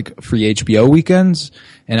we had like free HBO weekends,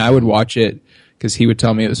 and I would watch it because he would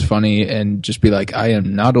tell me it was funny and just be like, I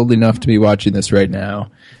am not old enough to be watching this right now.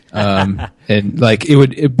 And like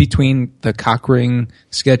between the cock ring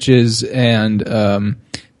sketches and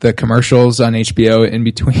the commercials on HBO in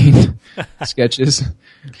between sketches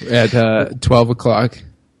at 12 o'clock.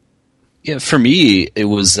 Yeah, for me, it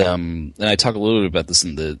was, and I talk a little bit about this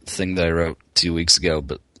in the thing that I wrote 2 weeks ago,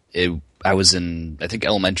 but I was in, I think,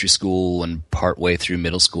 elementary school and partway through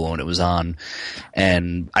middle school when it was on.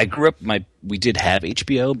 And I grew up, we did have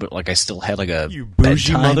HBO, but like I still had like a You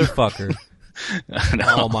bougie bedtime. motherfucker. No,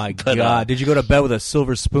 Oh my but, god. Did you go to bed with a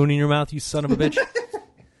silver spoon in your mouth, you son of a bitch?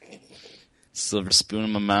 silver spoon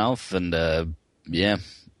in my mouth, and yeah,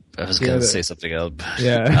 I was going to say something else.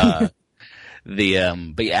 Yeah.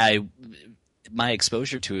 But yeah, my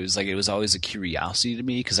exposure to it was like, it was always a curiosity to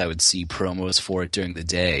me because I would see promos for it during the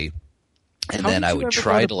day, and How then did I you would ever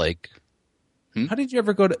try go to like. How did you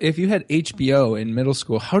ever go to, if you had HBO in middle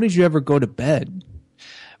school, how did you ever go to bed?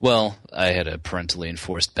 Well, I had a parentally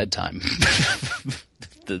enforced bedtime.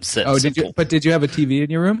 That's Oh, did you? simple. But did you have a TV in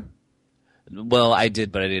your room? Well, I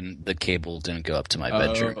did, but I didn't. The cable didn't go up to my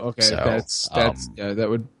bedroom. Oh, okay. So, That's yeah, that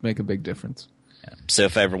would make a big difference. so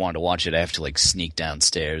if I ever wanted to watch it, I have to like sneak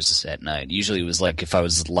downstairs at night. Usually, it was like if I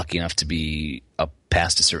was lucky enough to be up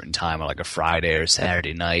past a certain time, on like a Friday or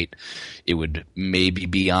Saturday night, it would maybe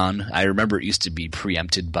be on. I remember it used to be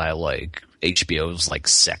preempted by like HBO's like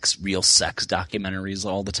real sex documentaries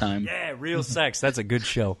all the time. Yeah, real sex. That's a good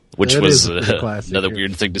show. Which That was is a pretty classic, another yeah.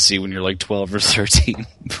 weird thing to see when you're like 12 or 13.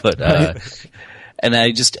 But and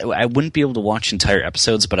I wouldn't be able to watch entire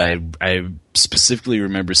episodes, but I specifically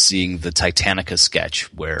remember seeing the Titanica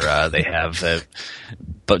sketch where they have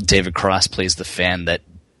but David Cross plays the fan that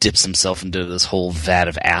dips himself into this whole vat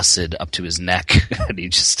of acid up to his neck, and he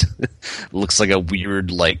just looks like a weird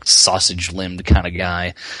like sausage limbed kind of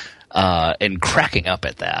guy, and cracking up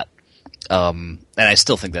at that. And I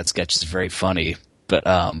still think that sketch is very funny, but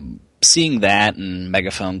seeing that and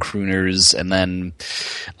Megaphone Crooners, and then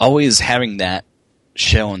always having that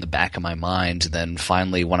show in the back of my mind. And then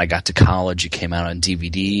finally, when I got to college, it came out on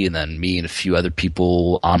DVD, and then me and a few other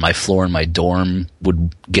people on my floor in my dorm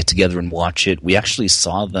would get together and watch it. We actually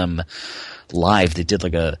saw them live. They did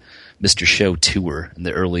like a Mr. Show tour in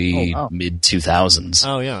the early mid 2000s.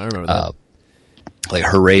 Oh, yeah, I remember that. Like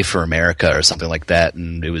Hooray for America or something like that,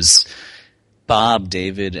 and it was Bob,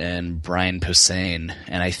 David, and Brian Posehn,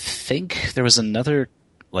 and I think there was another,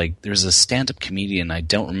 like, there's a stand-up comedian, I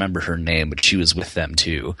don't remember her name, but she was with them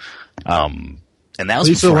too, and that was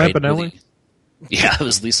Lisa before I Lampanelli? yeah, it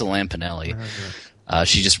was Lisa Lampanelli.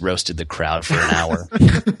 She just roasted the crowd for an hour.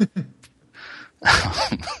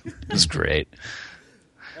 It was great.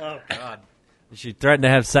 Oh, God. She threatened to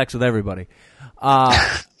have sex with everybody.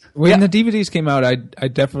 When the DVDs came out, I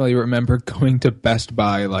definitely remember going to Best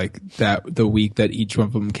Buy like the week that each one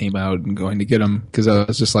of them came out and going to get them because I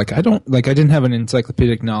was just like I didn't have an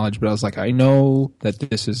encyclopedic knowledge, but I was like I know that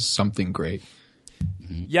this is something great.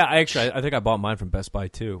 Yeah, I think I bought mine from Best Buy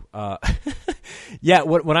too. Yeah,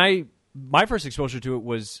 my first exposure to it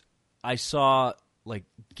was I saw like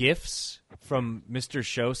GIFs from Mr.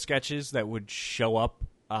 Show sketches that would show up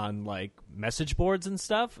on like message boards and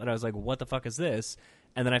stuff, and I was like, what the fuck is this?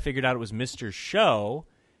 And then I figured out it was Mr. Show,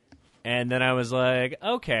 and then I was like,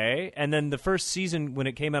 okay. And then the first season, when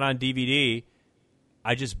it came out on DVD,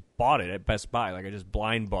 I just bought it at Best Buy. Like, I just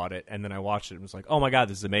blind bought it, and then I watched it and was like, oh, my God,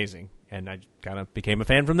 this is amazing. And I kind of became a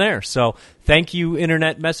fan from there. So thank you,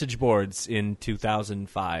 Internet message boards in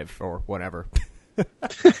 2005 or whatever.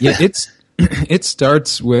 Yeah, it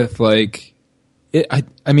starts with, like...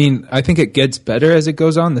 I mean, I think it gets better as it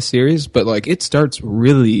goes on, the series, but, like, it starts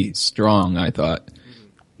really strong, I thought.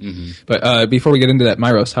 Mm-hmm. But before we get into that,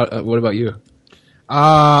 Myros, what about you?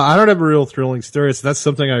 I don't have a real thrilling story, so that's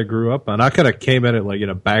something I grew up on. I kind of came at it like in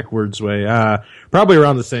a backwards way. Probably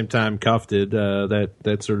around the same time Cuff did,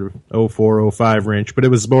 that sort of 04, 05 range. But it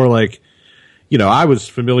was more like, you know, I was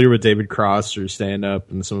familiar with David Cross or stand-up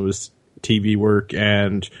and some of his TV work.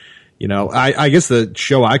 And, you know, I guess the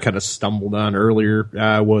show I kind of stumbled on earlier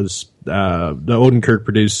was the Odenkirk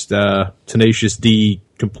produced Tenacious D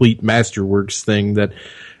Complete Masterworks thing that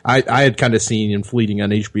I had kind of seen in fleeting on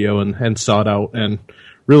HBO and sought out and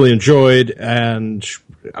really enjoyed,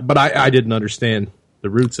 but I didn't understand the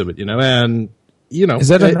roots of it, you know. And you know, is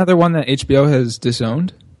that another one that HBO has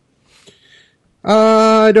disowned?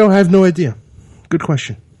 I have no idea. Good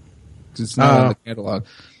question. It's not in the catalog.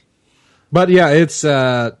 But yeah, it's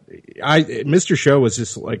Mr. Show was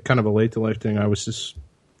just like kind of a late to life thing. I was just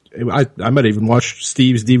I might even watch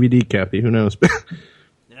Steve's DVD copy. Who knows?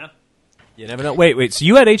 You never know. Wait. So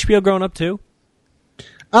you had HBO growing up too?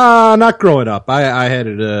 Not growing up. I had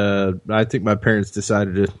it. I think my parents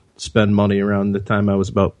decided to spend money around the time I was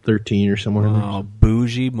about 13 or somewhere. Oh,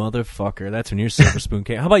 bougie motherfucker! That's when your silver spoon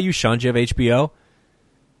came. How about you, Sean? Do you have HBO?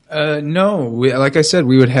 No. Like I said,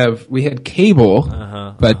 we had cable,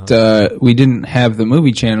 but we didn't have the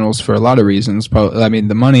movie channels for a lot of reasons. I mean,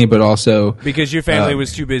 the money, but also because your family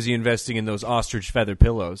was too busy investing in those ostrich feather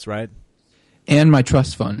pillows, right? And my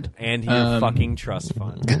trust fund. And your fucking trust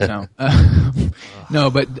fund. No.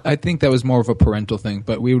 No, but I think that was more of a parental thing.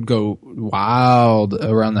 But we would go wild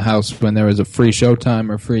around the house when there was a free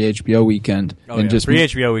Showtime or free HBO weekend. Just free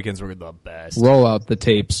HBO weekends were the best. Roll out the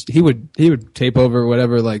tapes. He would tape over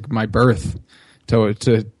whatever, like my birth to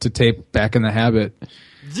tape Back in the Habit.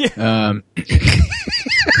 Yeah.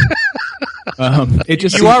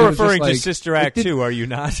 You are referring to Sister Act 2, are you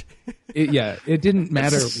not? It didn't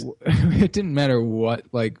matter. It didn't matter what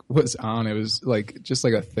like was on. It was like just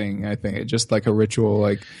like a thing. I think just like a ritual.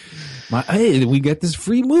 Like, hey, we get this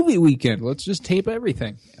free movie weekend. Let's just tape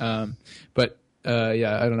everything. But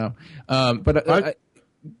yeah, I don't know. But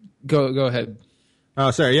go ahead.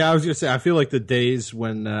 Oh, sorry. Yeah, I was going to say, I feel like the days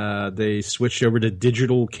when they switched over to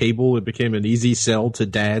digital cable, it became an easy sell to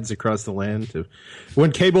dads across the land.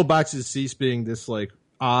 When cable boxes ceased being this like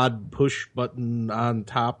odd push button on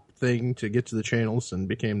top thing to get to the channels and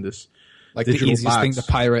became this like the easiest box thing to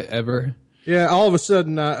pirate ever. Yeah, all of a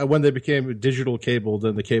sudden, when they became digital cable,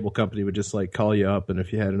 then the cable company would just like call you up, and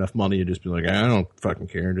if you had enough money, you'd just be like, I don't fucking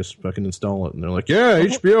care, just fucking install it. And they're like, yeah,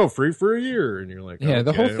 HBO free for a year, and you're like, yeah, okay,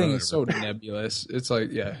 the whole thing whatever. is so nebulous. It's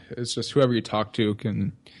like, yeah, it's just whoever you talk to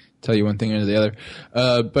can tell you one thing or the other.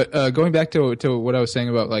 But going back to what I was saying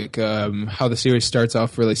about like how the series starts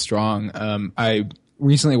off really strong, I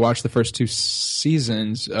recently watched the first 2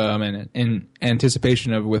 seasons in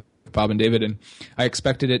anticipation of with Bob and David, and I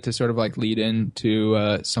expected it to sort of like lead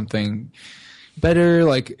into something better,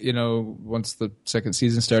 like, you know, once the second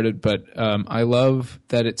season started. But I love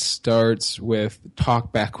that it starts with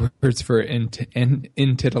talk backwards for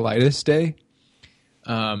Intitilitis Day,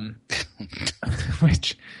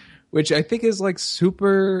 which I think is like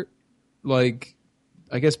super, like,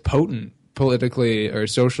 I guess potent politically or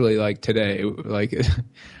socially, like today, like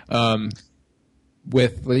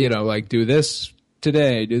with, you know, like do this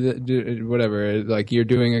today, do whatever, like you're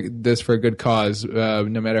doing this for a good cause, no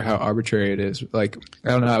matter how arbitrary it is. Like, I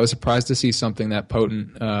don't know, I was surprised to see something that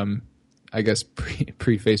potent, I guess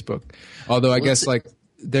pre Facebook, although I guess like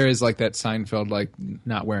there is like that Seinfeld, like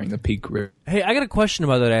not wearing the peak rib. Hey, I got a question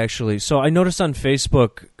about that actually. So I noticed on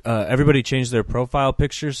Facebook, everybody changed their profile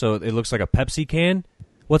picture so it looks like a Pepsi can.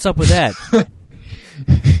 What's up with that?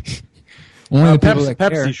 Only the people that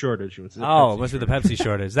care. Pepsi shortage. Oh, it must be the Pepsi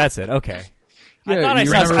shortage. That's it. Okay. I Yeah, thought I you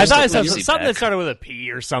saw, remember I thought I the saw Pepsi something that pack. started with a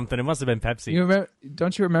P or something. It must have been Pepsi.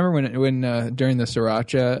 Don't you remember when during the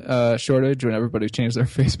sriracha shortage, when everybody changed their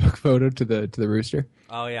Facebook photo to the rooster?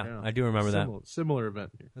 Oh yeah, I do remember that. Similar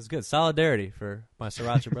event here. That's good. Solidarity for my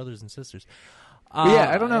Sriracha brothers and sisters. But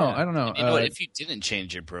yeah, I don't know. I don't know. You know what? If you didn't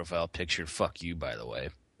change your profile picture, fuck you. By the way,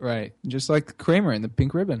 Right, just like Kramer in the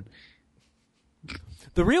pink ribbon.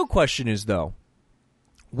 The real question is, though,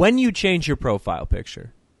 when you change your profile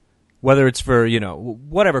picture, whether it's for,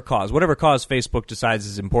 whatever cause Facebook decides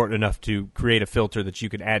is important enough to create a filter that you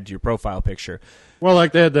can add to your profile picture. Well,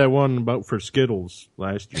 like they had that one about for Skittles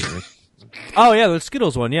last year. Oh, yeah, the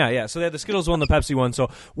Skittles one, yeah. So they had the Skittles one, the Pepsi one. So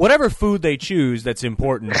whatever food they choose that's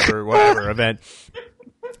important for whatever event.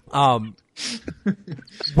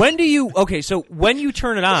 When you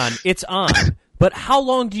turn it on, it's on. But how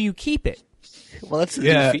long do you keep it? well, that's a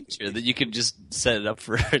Yeah. new feature that you can just set it up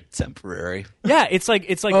for temporary. Yeah, it's like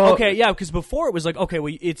okay, yeah, because before it was like, okay,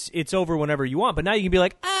 well, it's over whenever you want, but now you can be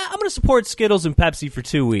like, I'm going to support Skittles and Pepsi for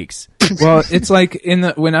 2 weeks. Well, it's like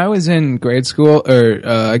when I was in grade school, or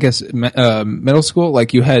I guess middle school,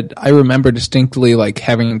 like I remember distinctly like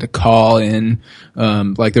having to call in,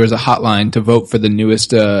 like there was a hotline to vote for the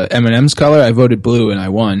newest M&M's color. I voted blue and I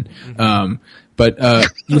won. But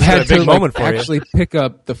you had a big to moment for you. actually pick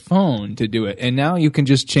up the phone to do it, and now you can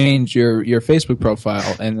just change your Facebook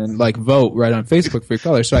profile and then like vote right on Facebook for your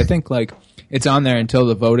color. So I think like it's on there until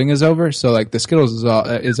the voting is over. So like the Skittles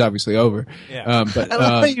is obviously over. Yeah. But I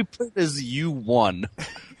love how you put it as you won.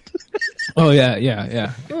 oh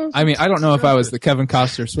yeah. I mean, I don't know if I was the Kevin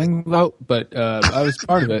Costner swing vote, but I was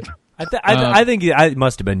part of it. I think it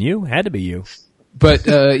must have been you. Had to be you. But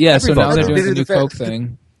yeah, so now vote's they're over. doing the new Coke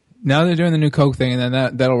thing. Now they're doing the new Coke thing, and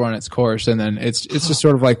then that'll run its course, and then it's just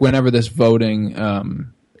sort of like whenever this voting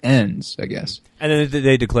ends, I guess. And then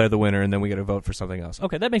they declare the winner, and then we get to vote for something else.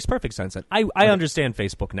 Okay, that makes perfect sense. Then I understand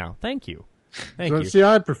Facebook now. Thank you. Thank you. See,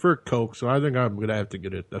 I prefer Coke, so I think I'm going to have to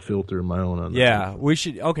get a filter of my own on that. Yeah, we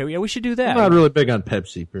should. Okay, yeah, we should do that. I'm not really big on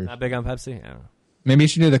Pepsi. Not big on Pepsi. Yeah. Maybe you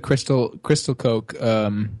should do the Crystal Coke,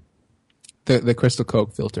 the Crystal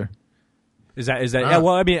Coke filter. Is that? Yeah.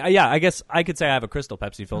 Well, I mean, yeah. I guess I could say I have a Crystal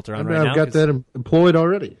Pepsi filter on right now. I've got that employed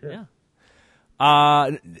already. Yeah.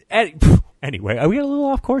 Anyway, we got a little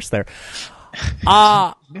off course there.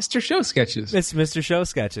 Mr. Show sketches. It's Mr. Show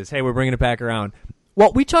sketches. Hey, we're bringing it back around.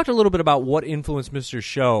 Well, we talked a little bit about what influenced Mr.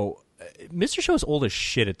 Show. Mr. Show's old as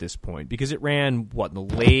shit at this point because it ran in the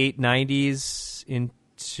late '90s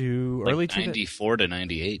into early 94 to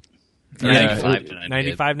 98. Yeah, 95 to 98.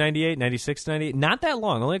 95, 98, 96, 98. Not that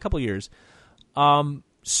long, only a couple years.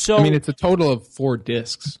 So I mean, it's a total of 4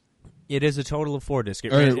 discs. it is a total of 4 discs.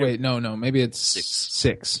 No, maybe it's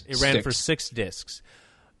 6. It ran for 6 discs.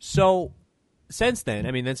 So since then,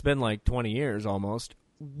 I mean, that's been like 20 years almost.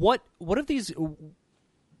 What of these?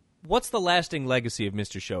 What's the lasting legacy of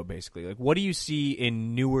Mr. Show, basically? Like, what do you see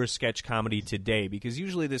in newer sketch comedy today? Because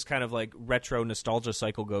usually this kind of like retro nostalgia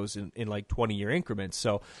cycle goes in like 20-year increments.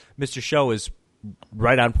 So Mr. Show is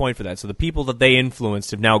right on point for that. So the people that they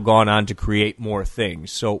influenced have now gone on to create more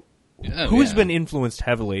things. So who's been influenced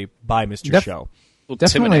heavily by Mr. Show? Well,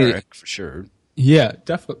 Definitely- Tim and Eric, for sure. Yeah,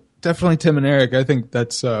 definitely Tim and Eric. I think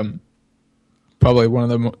that's probably one of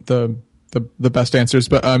the best answers.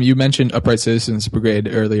 But you mentioned Upright Citizens Brigade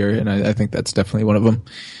earlier, and I think that's definitely one of them.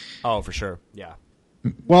 Oh, for sure. Yeah.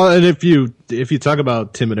 Well, and if you talk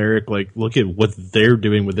about Tim and Eric, like look at what they're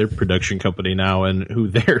doing with their production company now and who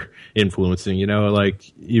they're influencing. You know,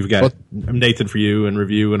 like you've got Nathan For You and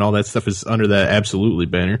Review and all that stuff is under that Absolutely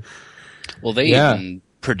banner. Well, they even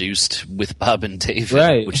produced with Bob and David,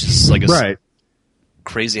 Right. which is like Right.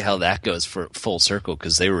 crazy how that goes for full circle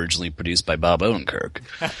because they were originally produced by Bob Odenkirk.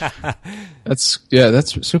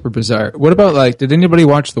 That's super bizarre. What about like? Did anybody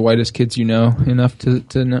watch The Whitest Kids You Know enough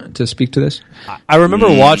to speak to this? I remember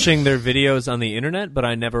watching their videos on the internet, but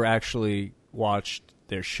I never actually watched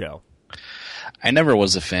their show. I never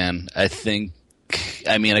was a fan.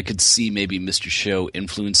 I mean, I could see maybe Mr. Show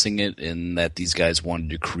influencing it in that these guys wanted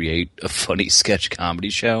to create a funny sketch comedy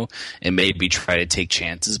show and maybe try to take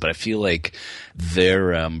chances, but I feel like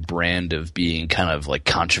their brand of being kind of like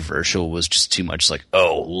controversial was just too much like,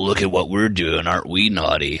 oh, look at what we're doing, aren't we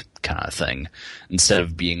naughty kind of thing, instead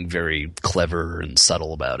of being very clever and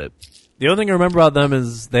subtle about it. The only thing I remember about them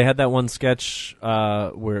is they had that one sketch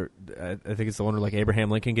where I think it's the one where like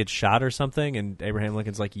Abraham Lincoln gets shot or something, and Abraham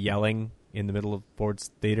Lincoln's like yelling in the middle of Ford's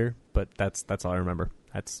theater. But that's all I remember.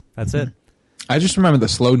 That's it. I just remember the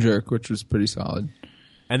Slow Jerk, which was pretty solid.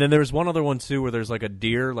 And then there was one other one too where there's like a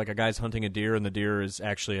deer, like a guy's hunting a deer, and the deer is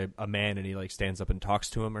actually a man, and he like stands up and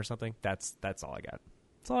talks to him or something. That's all I got.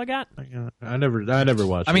 That's all I got. I never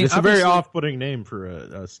watched. I mean, it's a very obviously- off-putting name for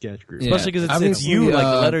a sketch group. Yeah. Especially because it's Obviously, you, like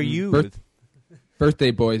the letter U.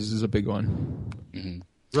 Birthday Boys is a big one.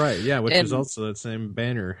 Right, yeah, which And- is also that same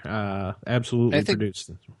banner. Absolutely I think-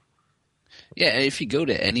 produced. Yeah, if you go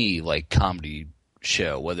to any like comedy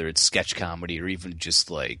show, whether it's sketch comedy or even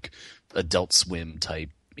just like Adult Swim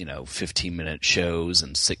type, 15-minute shows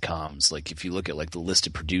and sitcoms, like if you look at like the list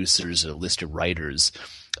of producers or list of writers,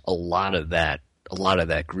 a lot of that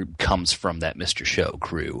group comes from that Mr. Show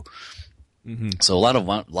crew. So a lot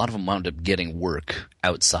of them wound up getting work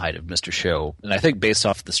outside of Mr. Show, and I think based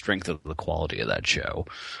off the strength of the quality of that show.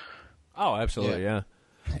 Oh, absolutely, yeah.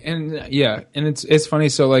 And it's funny.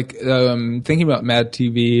 So like thinking about Mad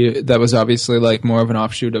TV, that was obviously like more of an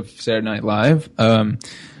offshoot of Saturday Night Live.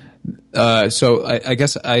 So I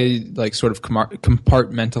guess I like sort of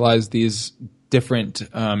compartmentalize these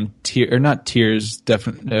different not tiers.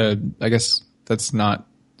 Different. I guess that's not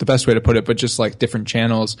the best way to put it, but just like different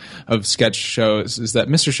channels of sketch shows. Is that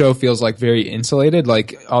Mr. Show feels like very insulated.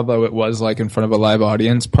 Like although it was like in front of a live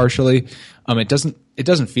audience partially, it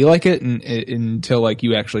doesn't feel like it until like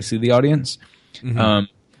you actually see the audience.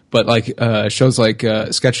 But like shows like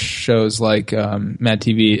sketch shows like Mad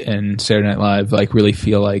TV and Saturday Night Live like really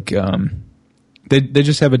feel like they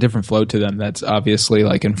just have a different flow to them. That's obviously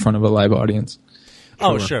like in front of a live audience.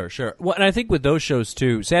 Oh, sure. Well, and I think with those shows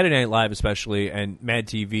too, Saturday Night Live especially, and Mad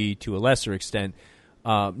TV to a lesser extent,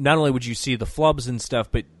 not only would you see the flubs and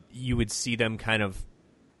stuff, but you would see them kind of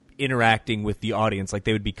interacting with the audience, like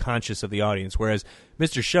they would be conscious of the audience. Whereas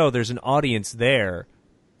Mr. Show, there's an audience there,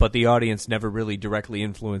 but the audience never really directly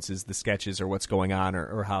influences the sketches or what's going on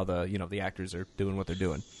or how the actors are doing what they're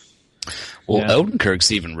doing. Well,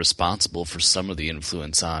 Odenkirk's even responsible for some of the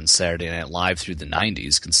influence on Saturday Night Live through the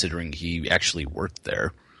 90s, considering he actually worked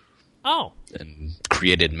there. Oh. And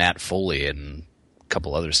created Matt Foley and a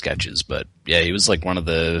couple other sketches. But, yeah, he was like one of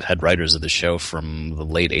the head writers of the show from the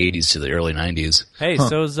late 80s to the early 90s. Hey,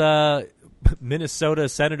 so's Minnesota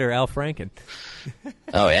Senator Al Franken.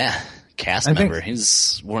 Oh, yeah. Cast member.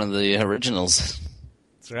 He's one of the originals.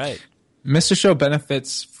 That's right. Mr. Show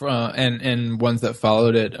benefits from, and ones that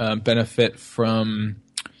followed it benefit from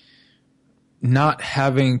not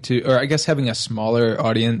having to, or I guess having a smaller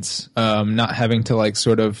audience, not having to like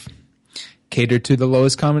sort of cater to the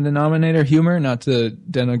lowest common denominator humor, not to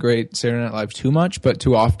denigrate Saturday Night Live too much, but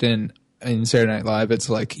too often in Saturday Night Live, it's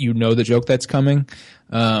like the joke that's coming.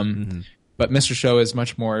 But Mr. Show is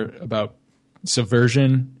much more about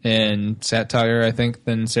subversion and satire, I think,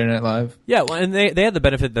 than Saturday Night Live. Yeah, well, and they had the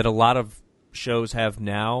benefit that a lot of shows have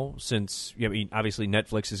now, since obviously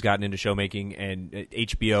Netflix has gotten into showmaking, and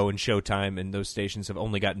HBO and Showtime and those stations have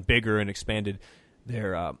only gotten bigger and expanded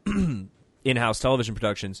their in-house television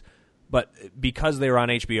productions. But because they were on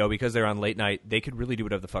HBO, because they're on late night, they could really do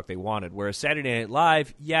whatever the fuck they wanted. Whereas Saturday Night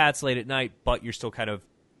Live, yeah, it's late at night, but you're still kind of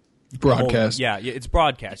broadcast. Yeah, it's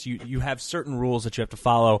broadcast. You have certain rules that you have to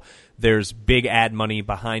follow. There's big ad money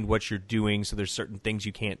behind what you're doing, so there's certain things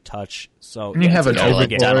you can't touch. So you have an Like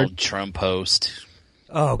overboard. Donald Trump host.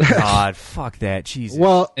 Oh God, fuck that, Jesus.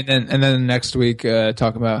 Well, And then next week,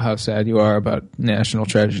 talk about how sad you are about national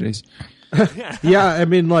tragedies. yeah, I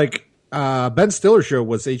mean, like Ben Stiller's show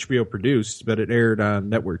was HBO produced, but it aired on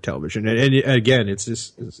network television. And again, it's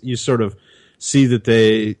just you sort of see that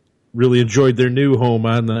they really enjoyed their new home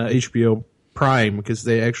on HBO Prime because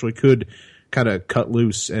they actually could kind of cut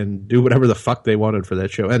loose and do whatever the fuck they wanted for that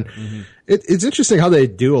show. And it's interesting how they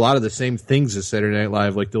do a lot of the same things as Saturday Night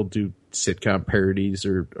Live. Like they'll do sitcom parodies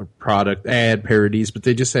or product ad parodies, but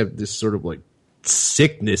they just have this sort of like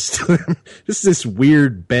sickness to them. Just this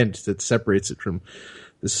weird bent that separates it from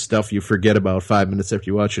this stuff you forget about 5 minutes after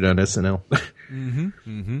you watch it on SNL.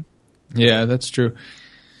 Yeah, that's true.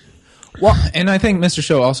 Well, and I think Mr.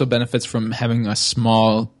 Show also benefits from having a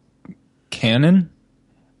small canon.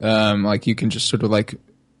 Like you can just sort of like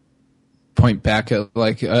point back at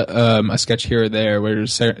like a sketch here or there,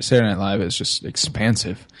 whereas Saturday Night Live is just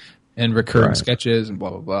expansive and recurring sketches and blah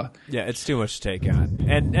blah blah. Yeah, it's too much to take on.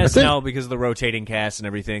 And SNL, because of the rotating cast and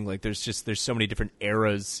everything, like there's so many different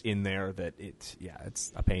eras in there that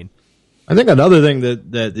it's a pain. I think another thing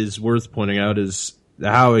that is worth pointing out is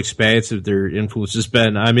how expansive their influence has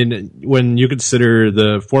been. I mean, when you consider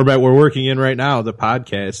the format we're working in right now, the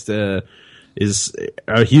podcast is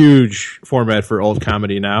a huge format for old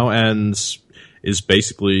comedy now, and is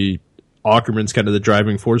basically Aukerman's kind of the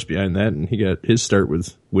driving force behind that, and he got his start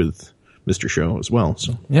with Mr. Show as well.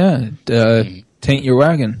 So yeah, taint your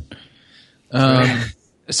wagon.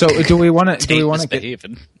 So do we want to?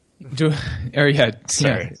 Behaving.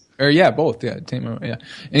 Or Or yeah, both. Yeah, yeah.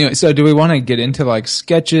 Anyway, so do we want to get into like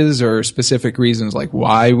sketches or specific reasons, like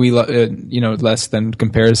why we, less than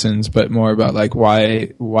comparisons, but more about like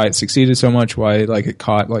why it succeeded so much, why like it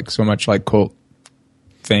caught like so much like cult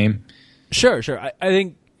fame? Sure. I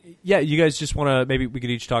think, yeah, you guys just want to, maybe we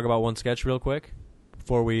could each talk about one sketch real quick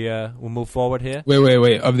before we'll move forward here.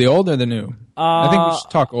 Wait. Of the old or the new? I think we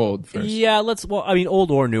should talk old first. Yeah,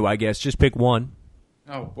 old or new, I guess. Just pick one.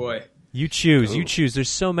 Oh, boy. You choose. You choose. There's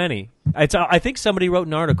so many. I think somebody wrote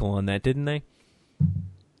an article on that, didn't they?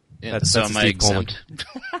 Yeah, That's so am I Steve Coleman. exempt?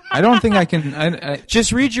 I don't think I can.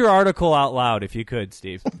 Just read your article out loud if you could,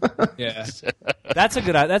 Steve. Yeah. That's a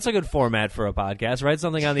good format for a podcast. Write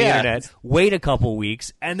something on the Yeah. internet, wait a couple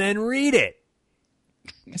weeks, and then read it.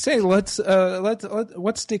 Say let's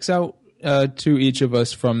what sticks out to each of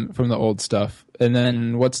us from the old stuff, and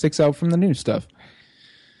then what sticks out from the new stuff.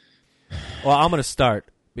 Well, I'm going to start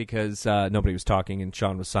because nobody was talking and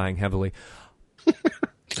Sean was sighing heavily.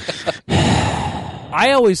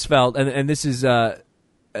 I always felt, and this is a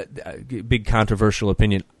big controversial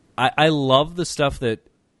opinion, I love the stuff that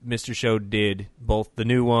Mr. Show did, both the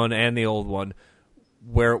new one and the old one,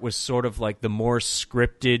 where it was sort of like the more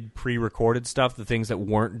scripted, pre-recorded stuff, the things that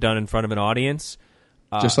weren't done in front of an audience.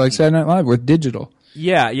 Just like Saturday Night Live with digital.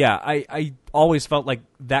 Yeah. I always felt like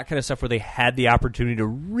that kind of stuff where they had the opportunity to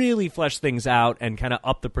really flesh things out and kind of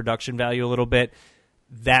up the production value a little bit.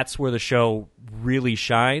 That's where the show really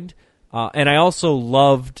shined. And I also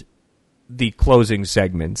loved the closing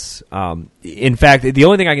segments. In fact, the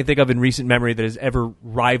only thing I can think of in recent memory that has ever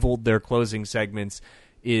rivaled their closing segments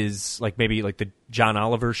is maybe the John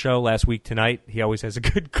Oliver show Last Week Tonight. He always has a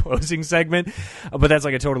good closing segment, but that's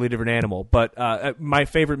like a totally different animal. But my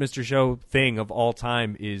favorite Mr. Show thing of all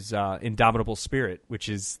time is Indomitable Spirit, which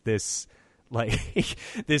is this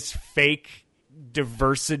this fake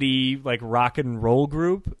diversity rock and roll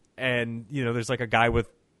group, and there's a guy with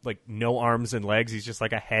no arms and legs. He's just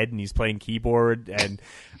a head, and he's playing keyboard. And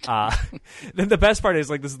then the best part is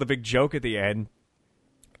this is the big joke at the end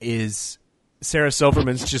is Sarah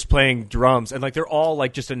Silverman's just playing drums, and they're all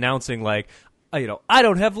just announcing I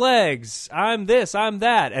don't have legs, I'm this, I'm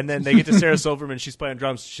that, and then they get to Sarah Silverman, she's playing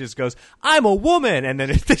drums, she just goes, I'm a woman, and then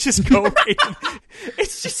they just go right in.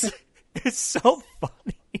 It's so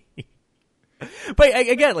funny. But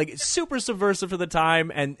again, it's super subversive for the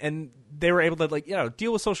time, and they were able to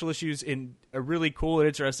deal with social issues in a really cool and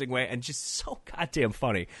interesting way, and just so goddamn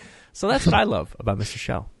funny. So that's what I love about Mr.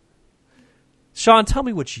 Show. Sean, tell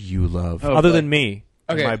me what you love, other than me.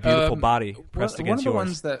 Okay, my beautiful body pressed against yours. One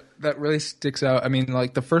of the ones that really sticks out, I mean,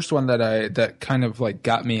 the first one that kind of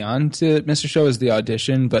got me onto Mr. Show is the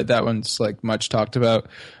audition, but that one's much talked about.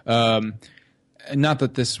 Not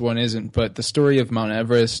that this one isn't, but the story of Mount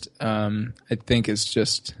Everest, I think is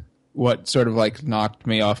just what sort of knocked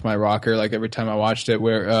me off my rocker. Every time I watched it,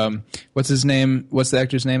 where what's his name? What's the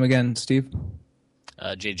actor's name again? Steve?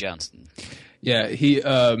 Jay Johnson. Yeah,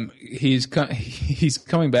 he's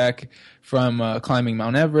coming back from climbing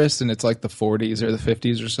Mount Everest, and it's the 40s or the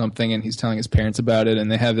 50s or something, and he's telling his parents about it,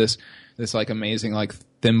 and they have this amazing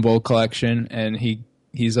thimble collection, and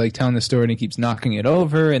he's telling the story, and he keeps knocking it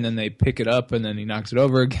over, and then they pick it up, and then he knocks it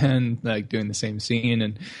over again, doing the same scene,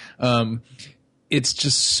 and it's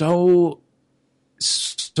just so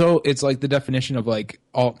it's the definition of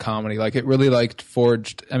alt comedy. It really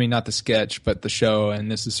forged, I mean, not the sketch, but the show, and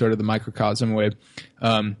this is sort of the microcosm way.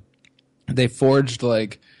 They forged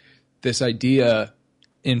this idea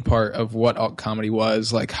in part of what alt comedy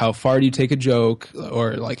was, how far do you take a joke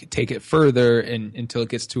or take it further until it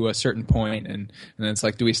gets to a certain point, and then it's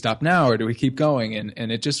do we stop now or do we keep going?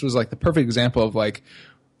 And it just was the perfect example of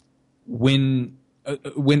when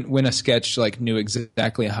a sketch knew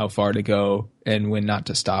exactly how far to go and when not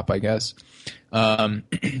to stop, I guess.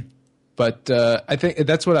 But I think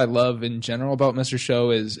that's what I love in general about Mr.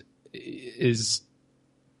 Show is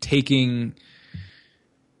taking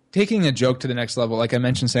a joke to the next level. Like I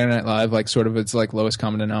mentioned, Saturday Night Live, sort of its lowest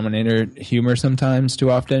common denominator humor sometimes,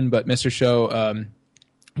 too often. But Mr. Show,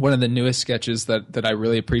 one of the newest sketches that I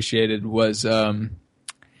really appreciated was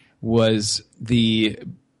the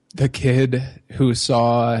kid who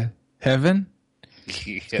saw Heaven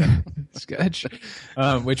sketch,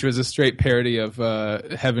 which was a straight parody of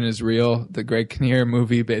Heaven is Real, the Greg Kinnear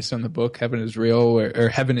movie based on the book Heaven is Real, or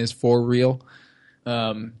Heaven is for Real,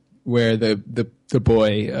 where the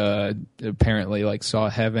boy apparently saw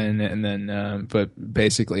heaven, and then but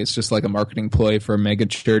basically it's just a marketing ploy for a mega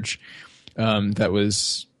church that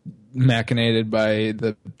was machinated by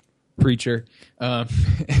the preacher.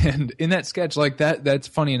 And in that sketch, like that's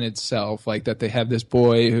funny in itself. Like that they have this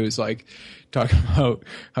boy who's like talking about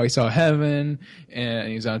how he saw heaven, and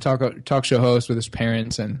he's on a talk show host with his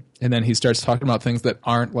parents, and then he starts talking about things that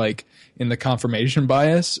aren't like in the confirmation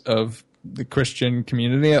bias of the Christian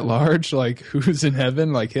community at large, like who's in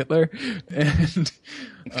heaven, like Hitler, and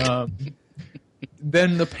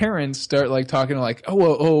then the parents start like talking like,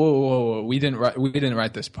 whoa, we didn't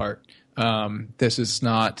write this part. This is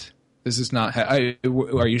not.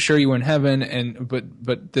 Are you sure you were in heaven? And but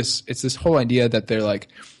it's this whole idea that they're like,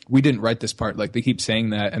 we didn't write this part. Like they keep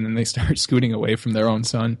saying that, and then they start scooting away from their own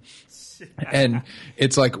son. And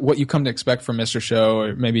it's like what you come to expect from Mr. Show,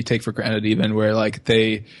 or maybe take for granted even, where like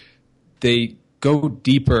they go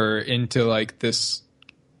deeper into like this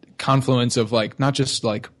confluence of like not just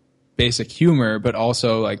like basic humor, but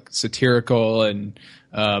also like satirical and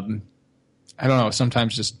I don't know,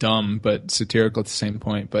 sometimes just dumb, but satirical at the same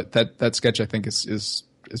point. But that sketch I think is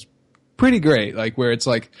pretty great. Like where it's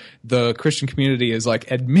like the Christian community is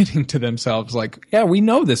like admitting to themselves, like, yeah, we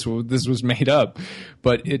know this was made up,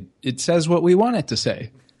 but it says what we want it to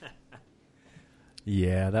say.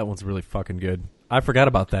 Yeah, that one's really fucking good. I forgot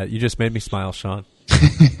about that. You just made me smile, Sean.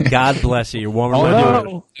 God bless you. You're warming my heart.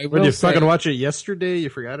 When you fucking watch it yesterday, you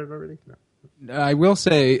forgot it already? No. I will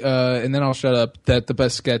say, and then I'll shut up, that the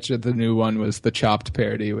best sketch of the new one was the Chopped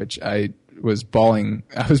parody, which I was bawling.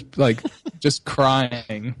 I was like just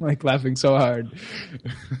crying, like laughing so hard.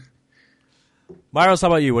 Myros, how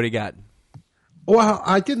about you? What do you got? Well,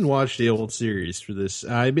 I didn't watch the old series for this.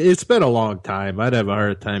 It's been a long time. I'd have a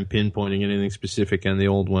hard time pinpointing anything specific on the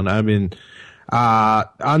old one. I mean,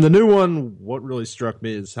 on the new one, what really struck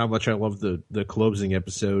me is how much I love the closing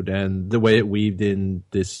episode and the way it weaved in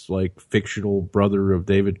this like fictional brother of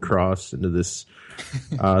David Cross into this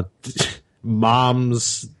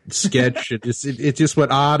mom's sketch. It just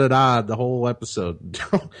went on and on the whole episode.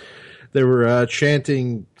 They were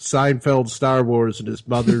chanting Seinfeld Star Wars, and his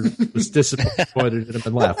mother was disappointed in him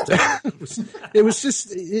and left. It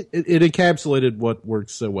encapsulated what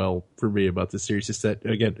works so well for me about this series. Is that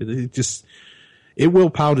again, it will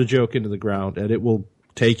pound a joke into the ground, and it will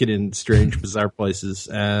take it in strange, bizarre places,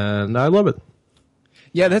 and I love it.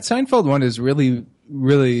 Yeah, that Seinfeld one is really,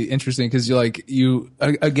 really interesting because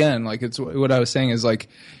again, like it's what I was saying is like,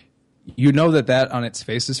 you know that on its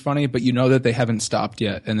face is funny, but you know that they haven't stopped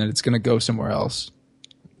yet, and that it's going to go somewhere else.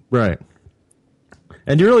 Right.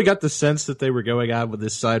 And you really got the sense that they were going on with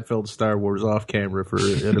this Seinfeld Star Wars off camera for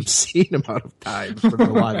an obscene amount of time for the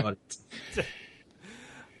live audience.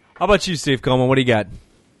 How about you, Steve Coleman? What do you got?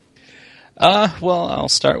 Well, I'll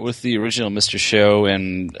start with the original Mr. Show,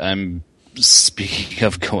 and I'm speaking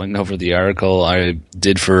of going over the article I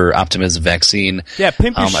did for Optimism Vaccine. Yeah,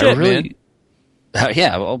 pimp your shit, man.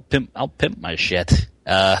 Yeah, I'll pimp my shit.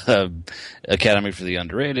 Academy for the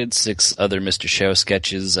Underrated, 6 other Mr. Show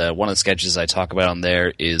sketches. One of the sketches I talk about on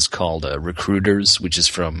there is called Recruiters, which is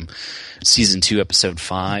from Season 2, Episode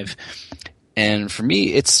 5. And for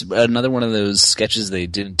me, it's another one of those sketches they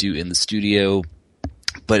didn't do in the studio,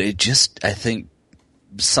 but it just, I think,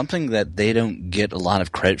 something that they don't get a lot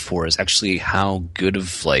of credit for is actually how good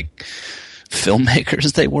of, like,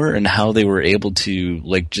 filmmakers they were and how they were able to,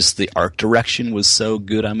 like, just the art direction was so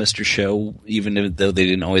good on Mr. Show, even though they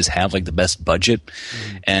didn't always have, like, the best budget.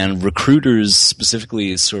 Mm-hmm. And Recruiters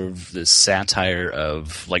specifically is sort of this satire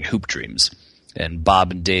of, like, hoop dreams. And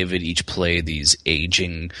Bob and David each play these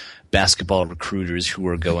aging basketball recruiters who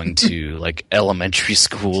are going to, like, elementary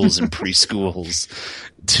schools and preschools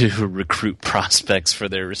to recruit prospects for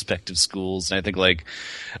their respective schools. And I think, like,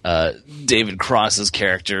 David Cross's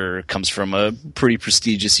character comes from a pretty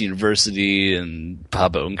prestigious university, and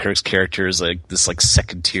Bob Odenkirk's character is, like, this, like,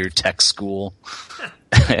 second-tier tech school.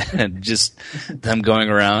 And just them going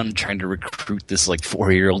around trying to recruit this, like,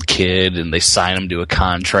 4-year-old kid, and they sign him to a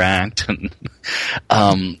contract. And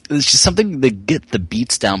it's just something, they get the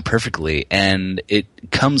beats down perfectly, and it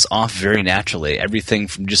comes off very naturally. Everything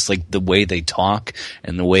from just, like, the way they talk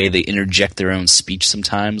and the way they interject their own speech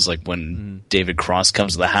sometimes. Like, when David Cross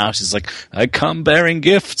comes to the house, he's like, I come bearing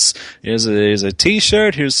gifts. Here's a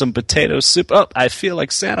t-shirt. Here's some potato soup. Oh, I feel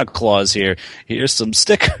like Santa Claus here. Here's some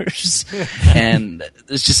stickers. And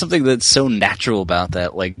there's just something that's so natural about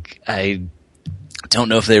that. Like, I don't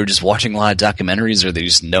know if they were just watching a lot of documentaries or they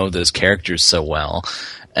just know those characters so well.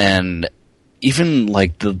 And even,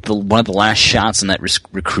 like, the one of the last shots in that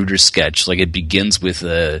recruiter sketch, like, it begins with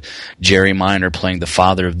Jerry Minor playing the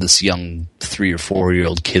father of this young 3 or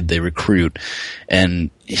 4-year-old kid they recruit. And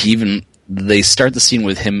he even they start the scene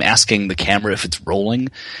with him asking the camera if it's rolling,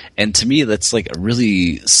 and to me that's like a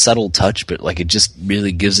really subtle touch, but like it just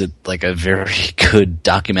really gives it like a very good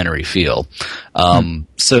documentary feel.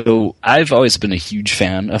 So I've always been a huge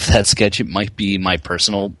fan of that sketch. It might be my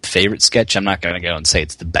personal favorite sketch. I'm not going to go and say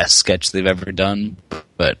it's the best sketch they've ever done,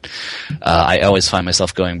 but I always find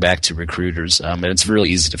myself going back to Recruiters, and it's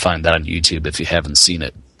really easy to find that on YouTube if you haven't seen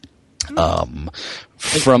it.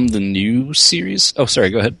 From the new series. Oh, sorry,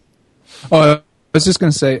 go ahead. Oh, I was just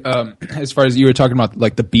going to say, as far as you were talking about,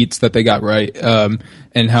 like the beats that they got right,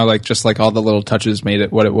 and how like just like all the little touches made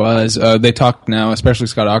it what it was. They talk now, especially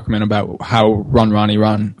Scott Aukerman, about how Run Ronnie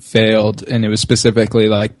Run failed, and it was specifically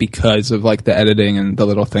like because of like the editing and the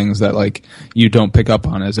little things that like you don't pick up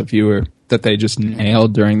on as a viewer that they just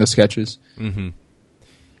nailed during the sketches. Mm-hmm.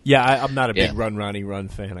 Yeah, I'm not a big Run Ronnie Run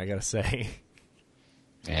fan, I gotta say.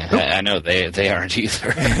 Yeah, I know they aren't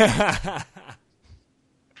either.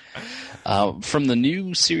 From the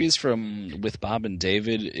new series with Bob and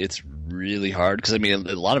David, it's really hard because I mean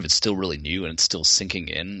a lot of it's still really new and it's still sinking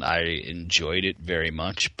in. I enjoyed it very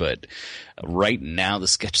much, but right now the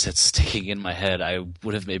sketch that's sticking in my head, I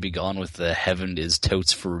would have maybe gone with the "Heaven is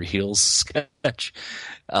Totes for Real" sketch,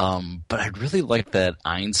 but I'd really like that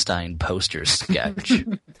Einstein poster sketch.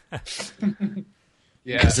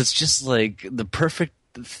 Because it's just like the perfect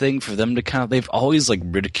thing for them to kind of, they've always like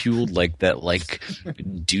ridiculed like that like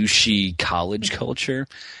douchey college culture,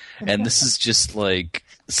 and this is just like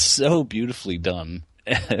so beautifully done.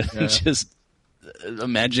 Just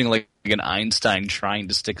imagining like an Einstein trying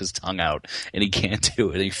to stick his tongue out and he can't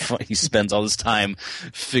do it. He spends all this time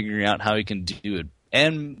figuring out how he can do it.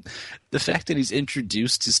 And the fact that he's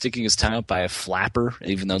introduced to sticking his tongue out by a flapper,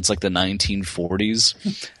 even though it's like the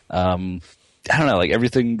 1940s, I don't know, like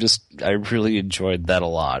everything just, I really enjoyed that a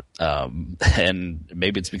lot. And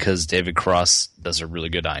maybe it's because David Cross does a really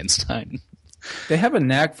good Einstein. They have a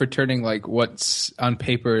knack for turning like what's on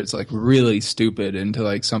paper is like really stupid into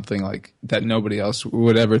like something like that nobody else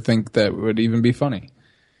would ever think that would even be funny.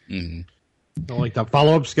 Mm-hmm. Like the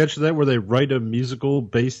follow-up sketch to that where they write a musical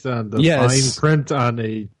based on the fine print on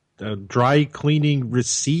a dry cleaning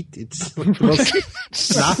receipt. It's like the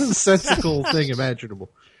most nonsensical thing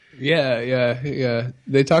imaginable. Yeah.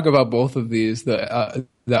 They talk about both of these, the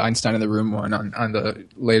Einstein in the Room one on the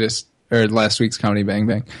latest or last week's Comedy Bang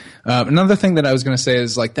Bang. Another thing that I was going to say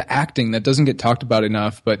is like the acting that doesn't get talked about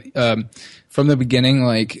enough, but from the beginning,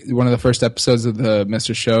 like one of the first episodes of the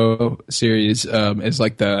Mr. Show series is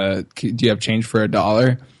like the "Do you have change for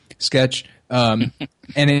 $1" sketch, and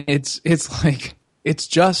it's like. It's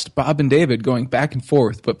just Bob and David going back and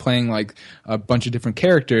forth, but playing like a bunch of different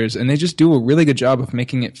characters, and they just do a really good job of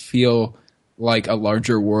making it feel like a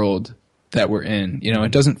larger world that we're in. You know,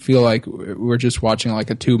 it doesn't feel like we're just watching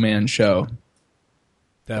like a two-man show.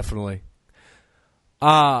 Definitely.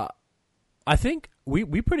 I think we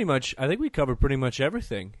covered pretty much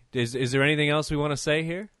everything. Is there anything else we want to say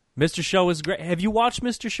here? Mr. Show is great. Have you watched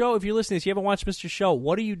Mr. Show? If you're listening, if you haven't watched Mr. Show,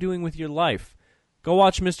 what are you doing with your life? Go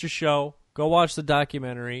watch Mr. Show. Go watch the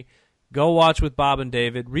documentary. Go watch with Bob and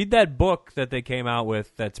David. Read that book that they came out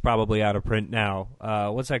with that's probably out of print now.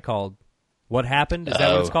 What's that called? What Happened? Is that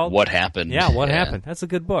what it's called? What Happened. Yeah, What Happened. That's a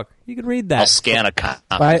good book. You can read that. I'll scan a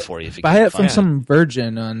copy for you if you buy can it from some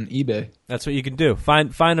virgin on eBay. That's what you can do.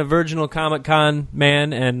 Find a virginal Comic-Con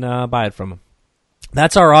man and buy it from him.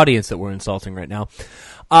 That's our audience that we're insulting right now.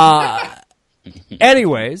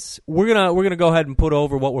 Anyways, we're gonna go ahead and put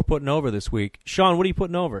over what we're putting over this week. Sean, what are you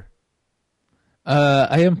putting over?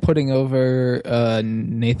 I am putting over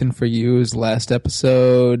Nathan For You's last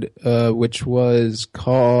episode, which was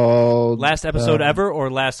called... Last episode ever or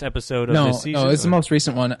last episode of this season? No, it's the most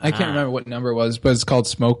recent one. I can't remember what number it was, but it's called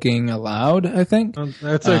Smoking Aloud, I think.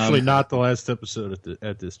 That's actually not the last episode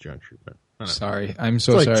at this juncture. But sorry. I'm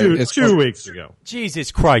so it's like sorry. It's 2 weeks ago.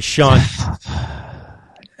 Jesus Christ, Sean.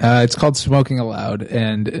 It's called Smoking Aloud,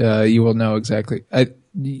 and you will know exactly...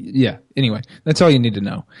 anyway, that's all you need to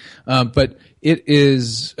know. But it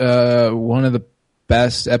is one of the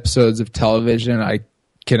best episodes of television I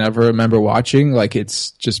can ever remember watching. Like,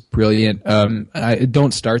 it's just brilliant.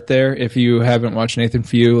 Don't start there. If you haven't watched Nathan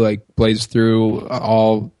For You, like, blaze through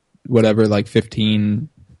all, whatever, like 15,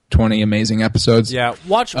 20 amazing episodes. Yeah,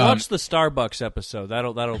 watch the Starbucks episode.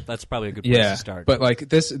 That's probably a good place to start. But like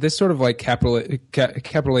this sort of like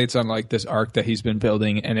capitulates on like this arc that he's been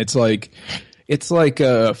building, and it's like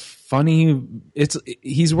a funny.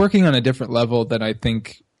 He's working on a different level than I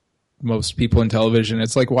think most people in television.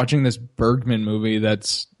 It's like watching this Bergman movie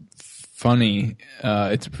that's funny.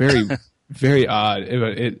 It's very very odd.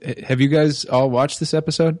 Have you guys all watched this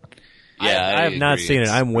episode? Yeah, I have not seen it.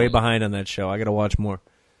 I'm way behind on that show. I got to watch more.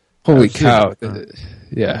 Holy cow!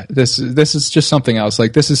 Yeah, this is just something else.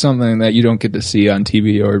 Like, this is something that you don't get to see on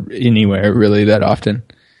TV or anywhere really that often.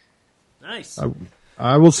 Nice.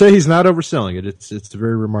 I will say he's not overselling it. It's a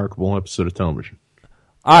very remarkable episode of television.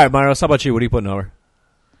 All right, Myros, how about you? What are you putting over?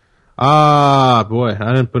 Boy,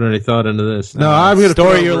 I didn't put any thought into this. No, I'm going to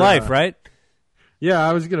Story of your life, right? Yeah,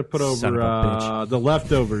 I was going to put Son over of a bitch. The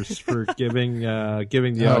Leftovers for giving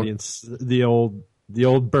the audience the old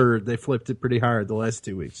bird. They flipped it pretty hard the last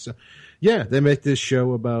 2 weeks. So, yeah, they make this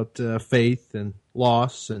show about faith and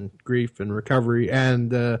loss and grief and recovery,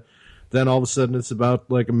 and then all of a sudden it's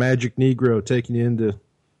about like a magic Negro taking you into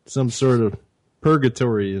some sort of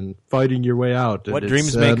purgatory and fighting your way out. What And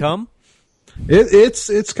dreams may come?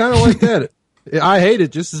 It's kind of like that. I hate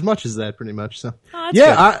it just as much as that, pretty much. So,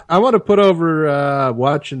 I want to put over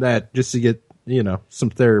watching that just to get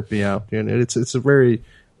some therapy out. It's a very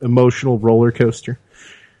emotional roller coaster.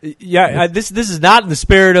 Yeah, this is not in the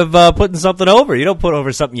spirit of putting something over. You don't put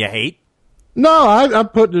over something you hate. No, I'm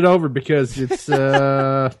putting it over because it's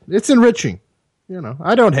it's enriching.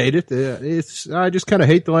 I don't hate it. I just kind of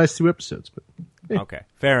hate the last 2 episodes. But Okay,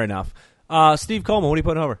 fair enough. Steve Coleman, what are you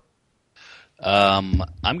putting over? I'm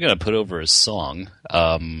going to put over a song,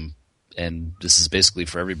 and this is basically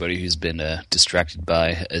for everybody who's been distracted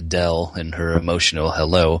by Adele and her emotional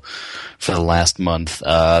hello for the last month.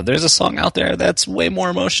 There's a song out there that's way more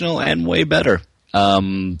emotional and way better.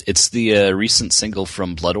 It's the recent single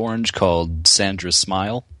from Blood Orange called Sandra's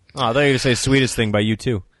Smile. Oh, I thought you were going to say Sweetest Thing by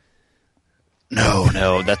U2.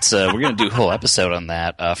 No, that's we're going to do a whole episode on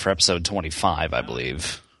that for episode 25, I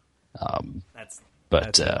believe.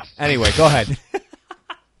 Anyway, go ahead.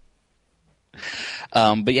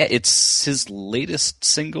 But yeah, it's his latest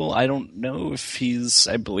single. I don't know if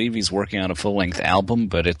I believe he's working on a full-length album,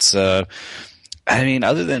 but it's, other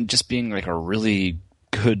than just being like a really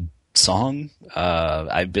good song,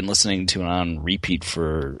 I've been listening to it on repeat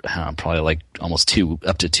for probably like almost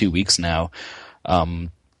up to 2 weeks now.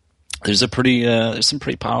 There's some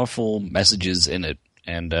pretty powerful messages in it,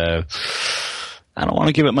 and I don't want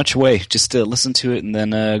to give it much away. Just listen to it and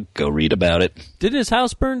then go read about it. Didn't his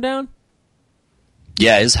house burn down?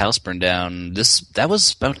 Yeah, his house burned down. That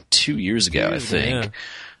was about 2 years ago, I think.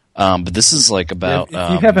 Yeah. But this is like about. If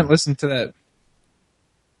you haven't listened to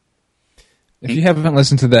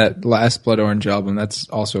that, last Blood Orange album, that's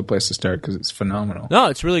also a place to start because it's phenomenal. No,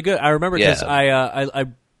 it's really good. I remember because I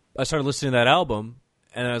started listening to that album.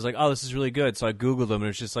 And I was like, oh, this is really good. So I Googled him, and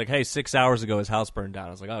it's just like, hey, 6 hours ago his house burned down.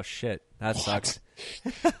 I was like, oh, shit, that sucks.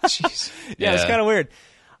 Jeez. Yeah, it's kind of weird.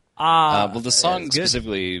 Well, the song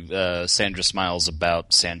specifically, Sandra Smiles,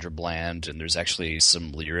 about Sandra Bland, and there's actually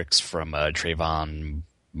some lyrics from Trayvon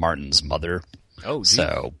Martin's mother. Oh, geez.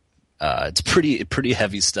 So it's pretty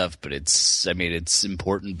heavy stuff, but it's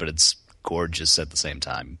important, but it's gorgeous at the same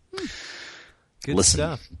time. Good Listen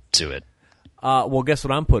stuff. to it. Well, guess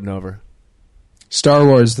what I'm putting over? Star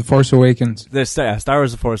Wars: The Force Awakens. Star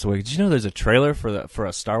Wars: The Force Awakens. Did you know there's a trailer for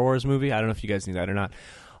a Star Wars movie? I don't know if you guys knew that or not.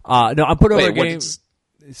 No, I'm putting over a game.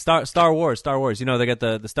 Star Wars. They got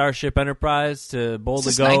the Starship Enterprise to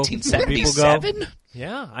boldly go. 1977?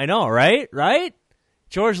 Yeah, I know, right?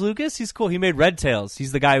 George Lucas, he's cool. He made Red Tails.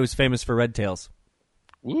 He's the guy who's famous for Red Tails.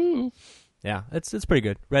 Woo! Yeah, it's pretty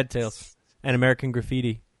good. Red Tails and American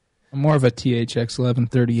Graffiti. I'm more of a THX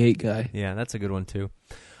 1138 guy. Yeah, that's a good one too.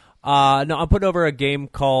 No, I'm putting over a game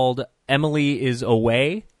called Emily is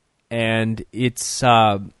Away, and it's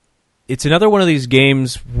another one of these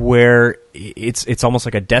games where it's almost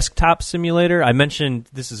like a desktop simulator. I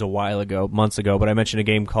mentioned this is a while ago, months ago, but I mentioned a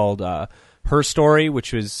game called Her Story,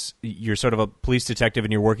 which was you're sort of a police detective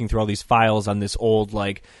and you're working through all these files on this old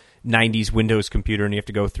like 90s Windows computer, and you have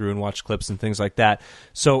to go through and watch clips and things like that.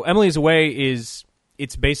 So Emily is Away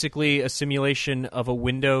it's basically a simulation of a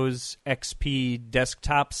Windows XP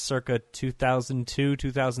desktop circa 2002,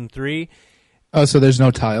 2003. Oh, so there's no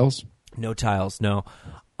tiles? No tiles, no.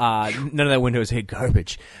 None of that Windows 8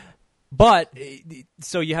 garbage. But,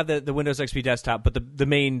 so you have the Windows XP desktop, but the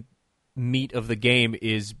main meat of the game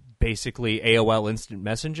is basically AOL Instant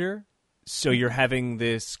Messenger. So you're having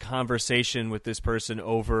this conversation with this person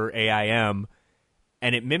over AIM,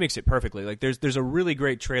 and it mimics it perfectly. Like there's a really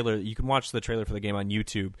great trailer. You can watch the trailer for the game on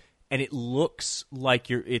YouTube, and it looks like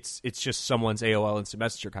it's just someone's AOL Instant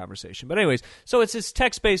Messenger conversation. But anyways, so it's this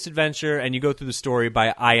text-based adventure, and you go through the story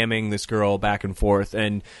by IMing this girl back and forth.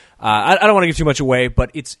 And I don't want to give too much away, but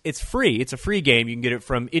it's free. It's a free game. You can get it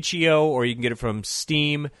from Itch.io or you can get it from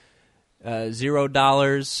Steam.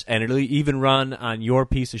 $0, and it'll even run on your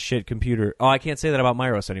piece of shit computer. Oh, I can't say that about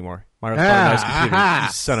Myros anymore. Myros bought a nice computer. You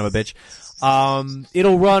son of a bitch.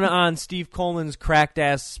 It'll run on Steve Coleman's cracked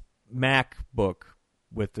ass MacBook.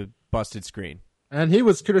 with the busted screen. And he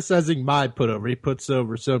was criticizing my putover. He puts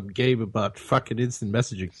over some game about fucking instant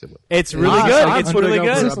messaging similar. It's really good. It's really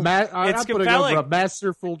good. It's It's putting compelling. over a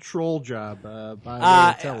masterful troll job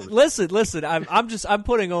by television. Listen. I'm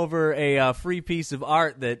putting over a free piece of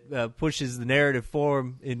art that pushes the narrative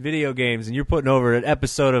form in video games, and you're putting over an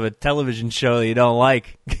episode of a television show that you don't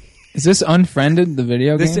like. Is this Unfriended, the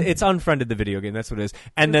video game? It's Unfriended, the video game. That's what it is.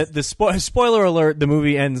 And the spoiler alert: the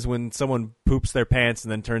movie ends when someone poops their pants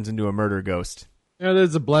and then turns into a murder ghost. Yeah,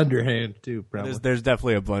 there's a blender hand too. Probably. There's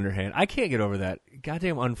definitely a blender hand. I can't get over that.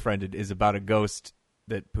 Goddamn Unfriended is about a ghost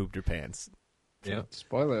that pooped her pants. Yeah.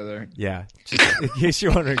 Spoiler alert. Yeah, just in case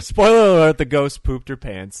you're wondering. Spoiler alert, the ghost pooped her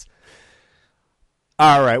pants.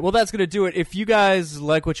 All right, well, that's going to do it. If you guys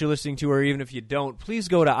like what you're listening to, or even if you don't, please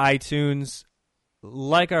go to iTunes,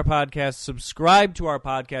 like our podcast, subscribe to our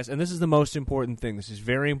podcast, and this is the most important thing. This is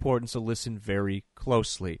very important, so listen very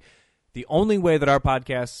closely. The only way that our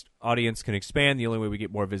podcast audience can expand, the only way we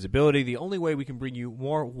get more visibility, the only way we can bring you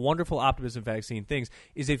more wonderful Optimism Vaccine things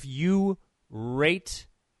is if you rate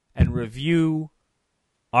and review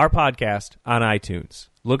our podcast on iTunes.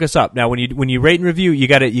 Look us up. Now, when you rate and review, you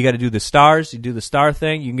got to do the stars. You do the star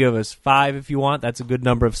thing. You can give us 5 if you want. That's a good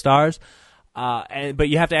number of stars. But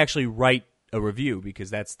you have to actually write a review because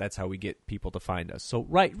that's how we get people to find us. So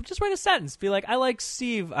just write a sentence. Be like, I like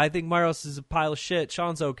Steve. I think Maros is a pile of shit.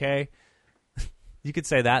 Sean's okay. You could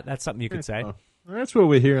say that. That's something you could say. That's what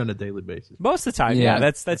we hear on a daily basis. Most of the time, yeah.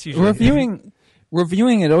 That's usually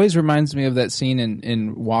Reviewing it always reminds me of that scene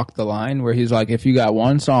in Walk the Line where he's like, if you got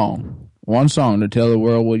one song to tell the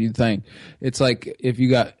world what you think. It's like if you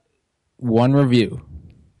got one review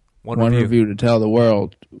to tell the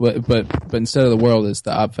world, but instead of the world, it's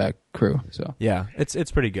the OpVac crew. So yeah,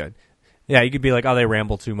 it's pretty good. Yeah, you could be like, oh, they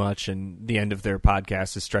ramble too much, and the end of their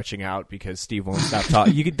podcast is stretching out because Steve won't stop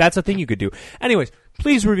talking. That's a thing you could do. Anyways,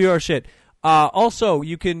 please review our shit. Also,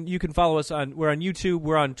 you can follow us we're on YouTube,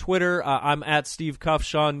 we're on Twitter. I'm at Steve Cuff.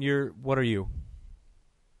 Sean, what are you?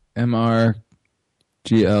 MRGLINIS.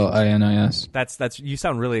 That's you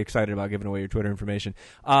sound really excited about giving away your Twitter information.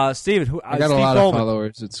 Steven, I got Steve a lot Coleman. of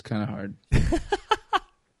followers. It's kind of hard.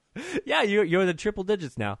 Yeah, you're the triple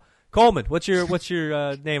digits now. Coleman, what's your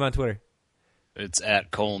name on Twitter? It's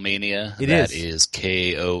at Colemania. That is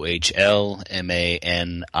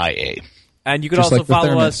KOHLMANIA. And you can Just also like the follow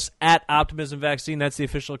thermos. us at Optimism Vaccine. That's the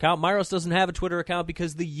official account. Myros doesn't have a Twitter account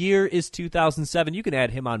because the year is 2007. You can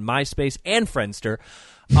add him on MySpace and Friendster.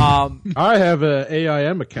 I have an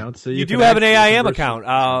AIM account, so You do can have an actually AIM converse-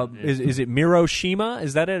 account. Is it Miroshima?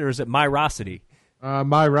 Is that it, or is it Myrosity?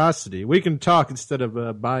 Myrosity. We can talk instead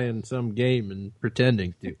of buying some game and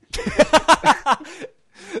pretending to.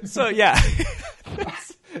 So yeah,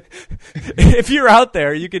 if you're out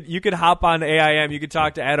there, you could hop on AIM. You could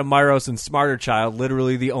talk to Adam Myros and Smarter Child,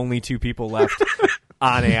 literally the only 2 people left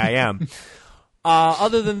on AIM.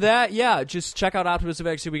 Other than that, yeah, just check out Optimism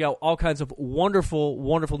Vaccine. We got all kinds of wonderful,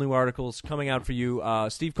 wonderful new articles coming out for you.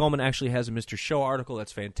 Steve Coleman actually has a Mr. Show article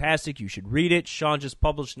that's fantastic. You should read it. Sean just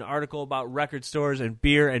published an article about record stores and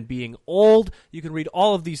beer and being old. You can read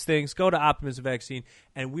all of these things. Go to Optimism Vaccine,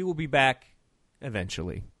 and we will be back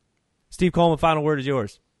eventually. Steve Coleman, final word is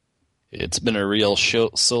yours. It's been a real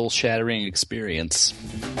soul-shattering experience.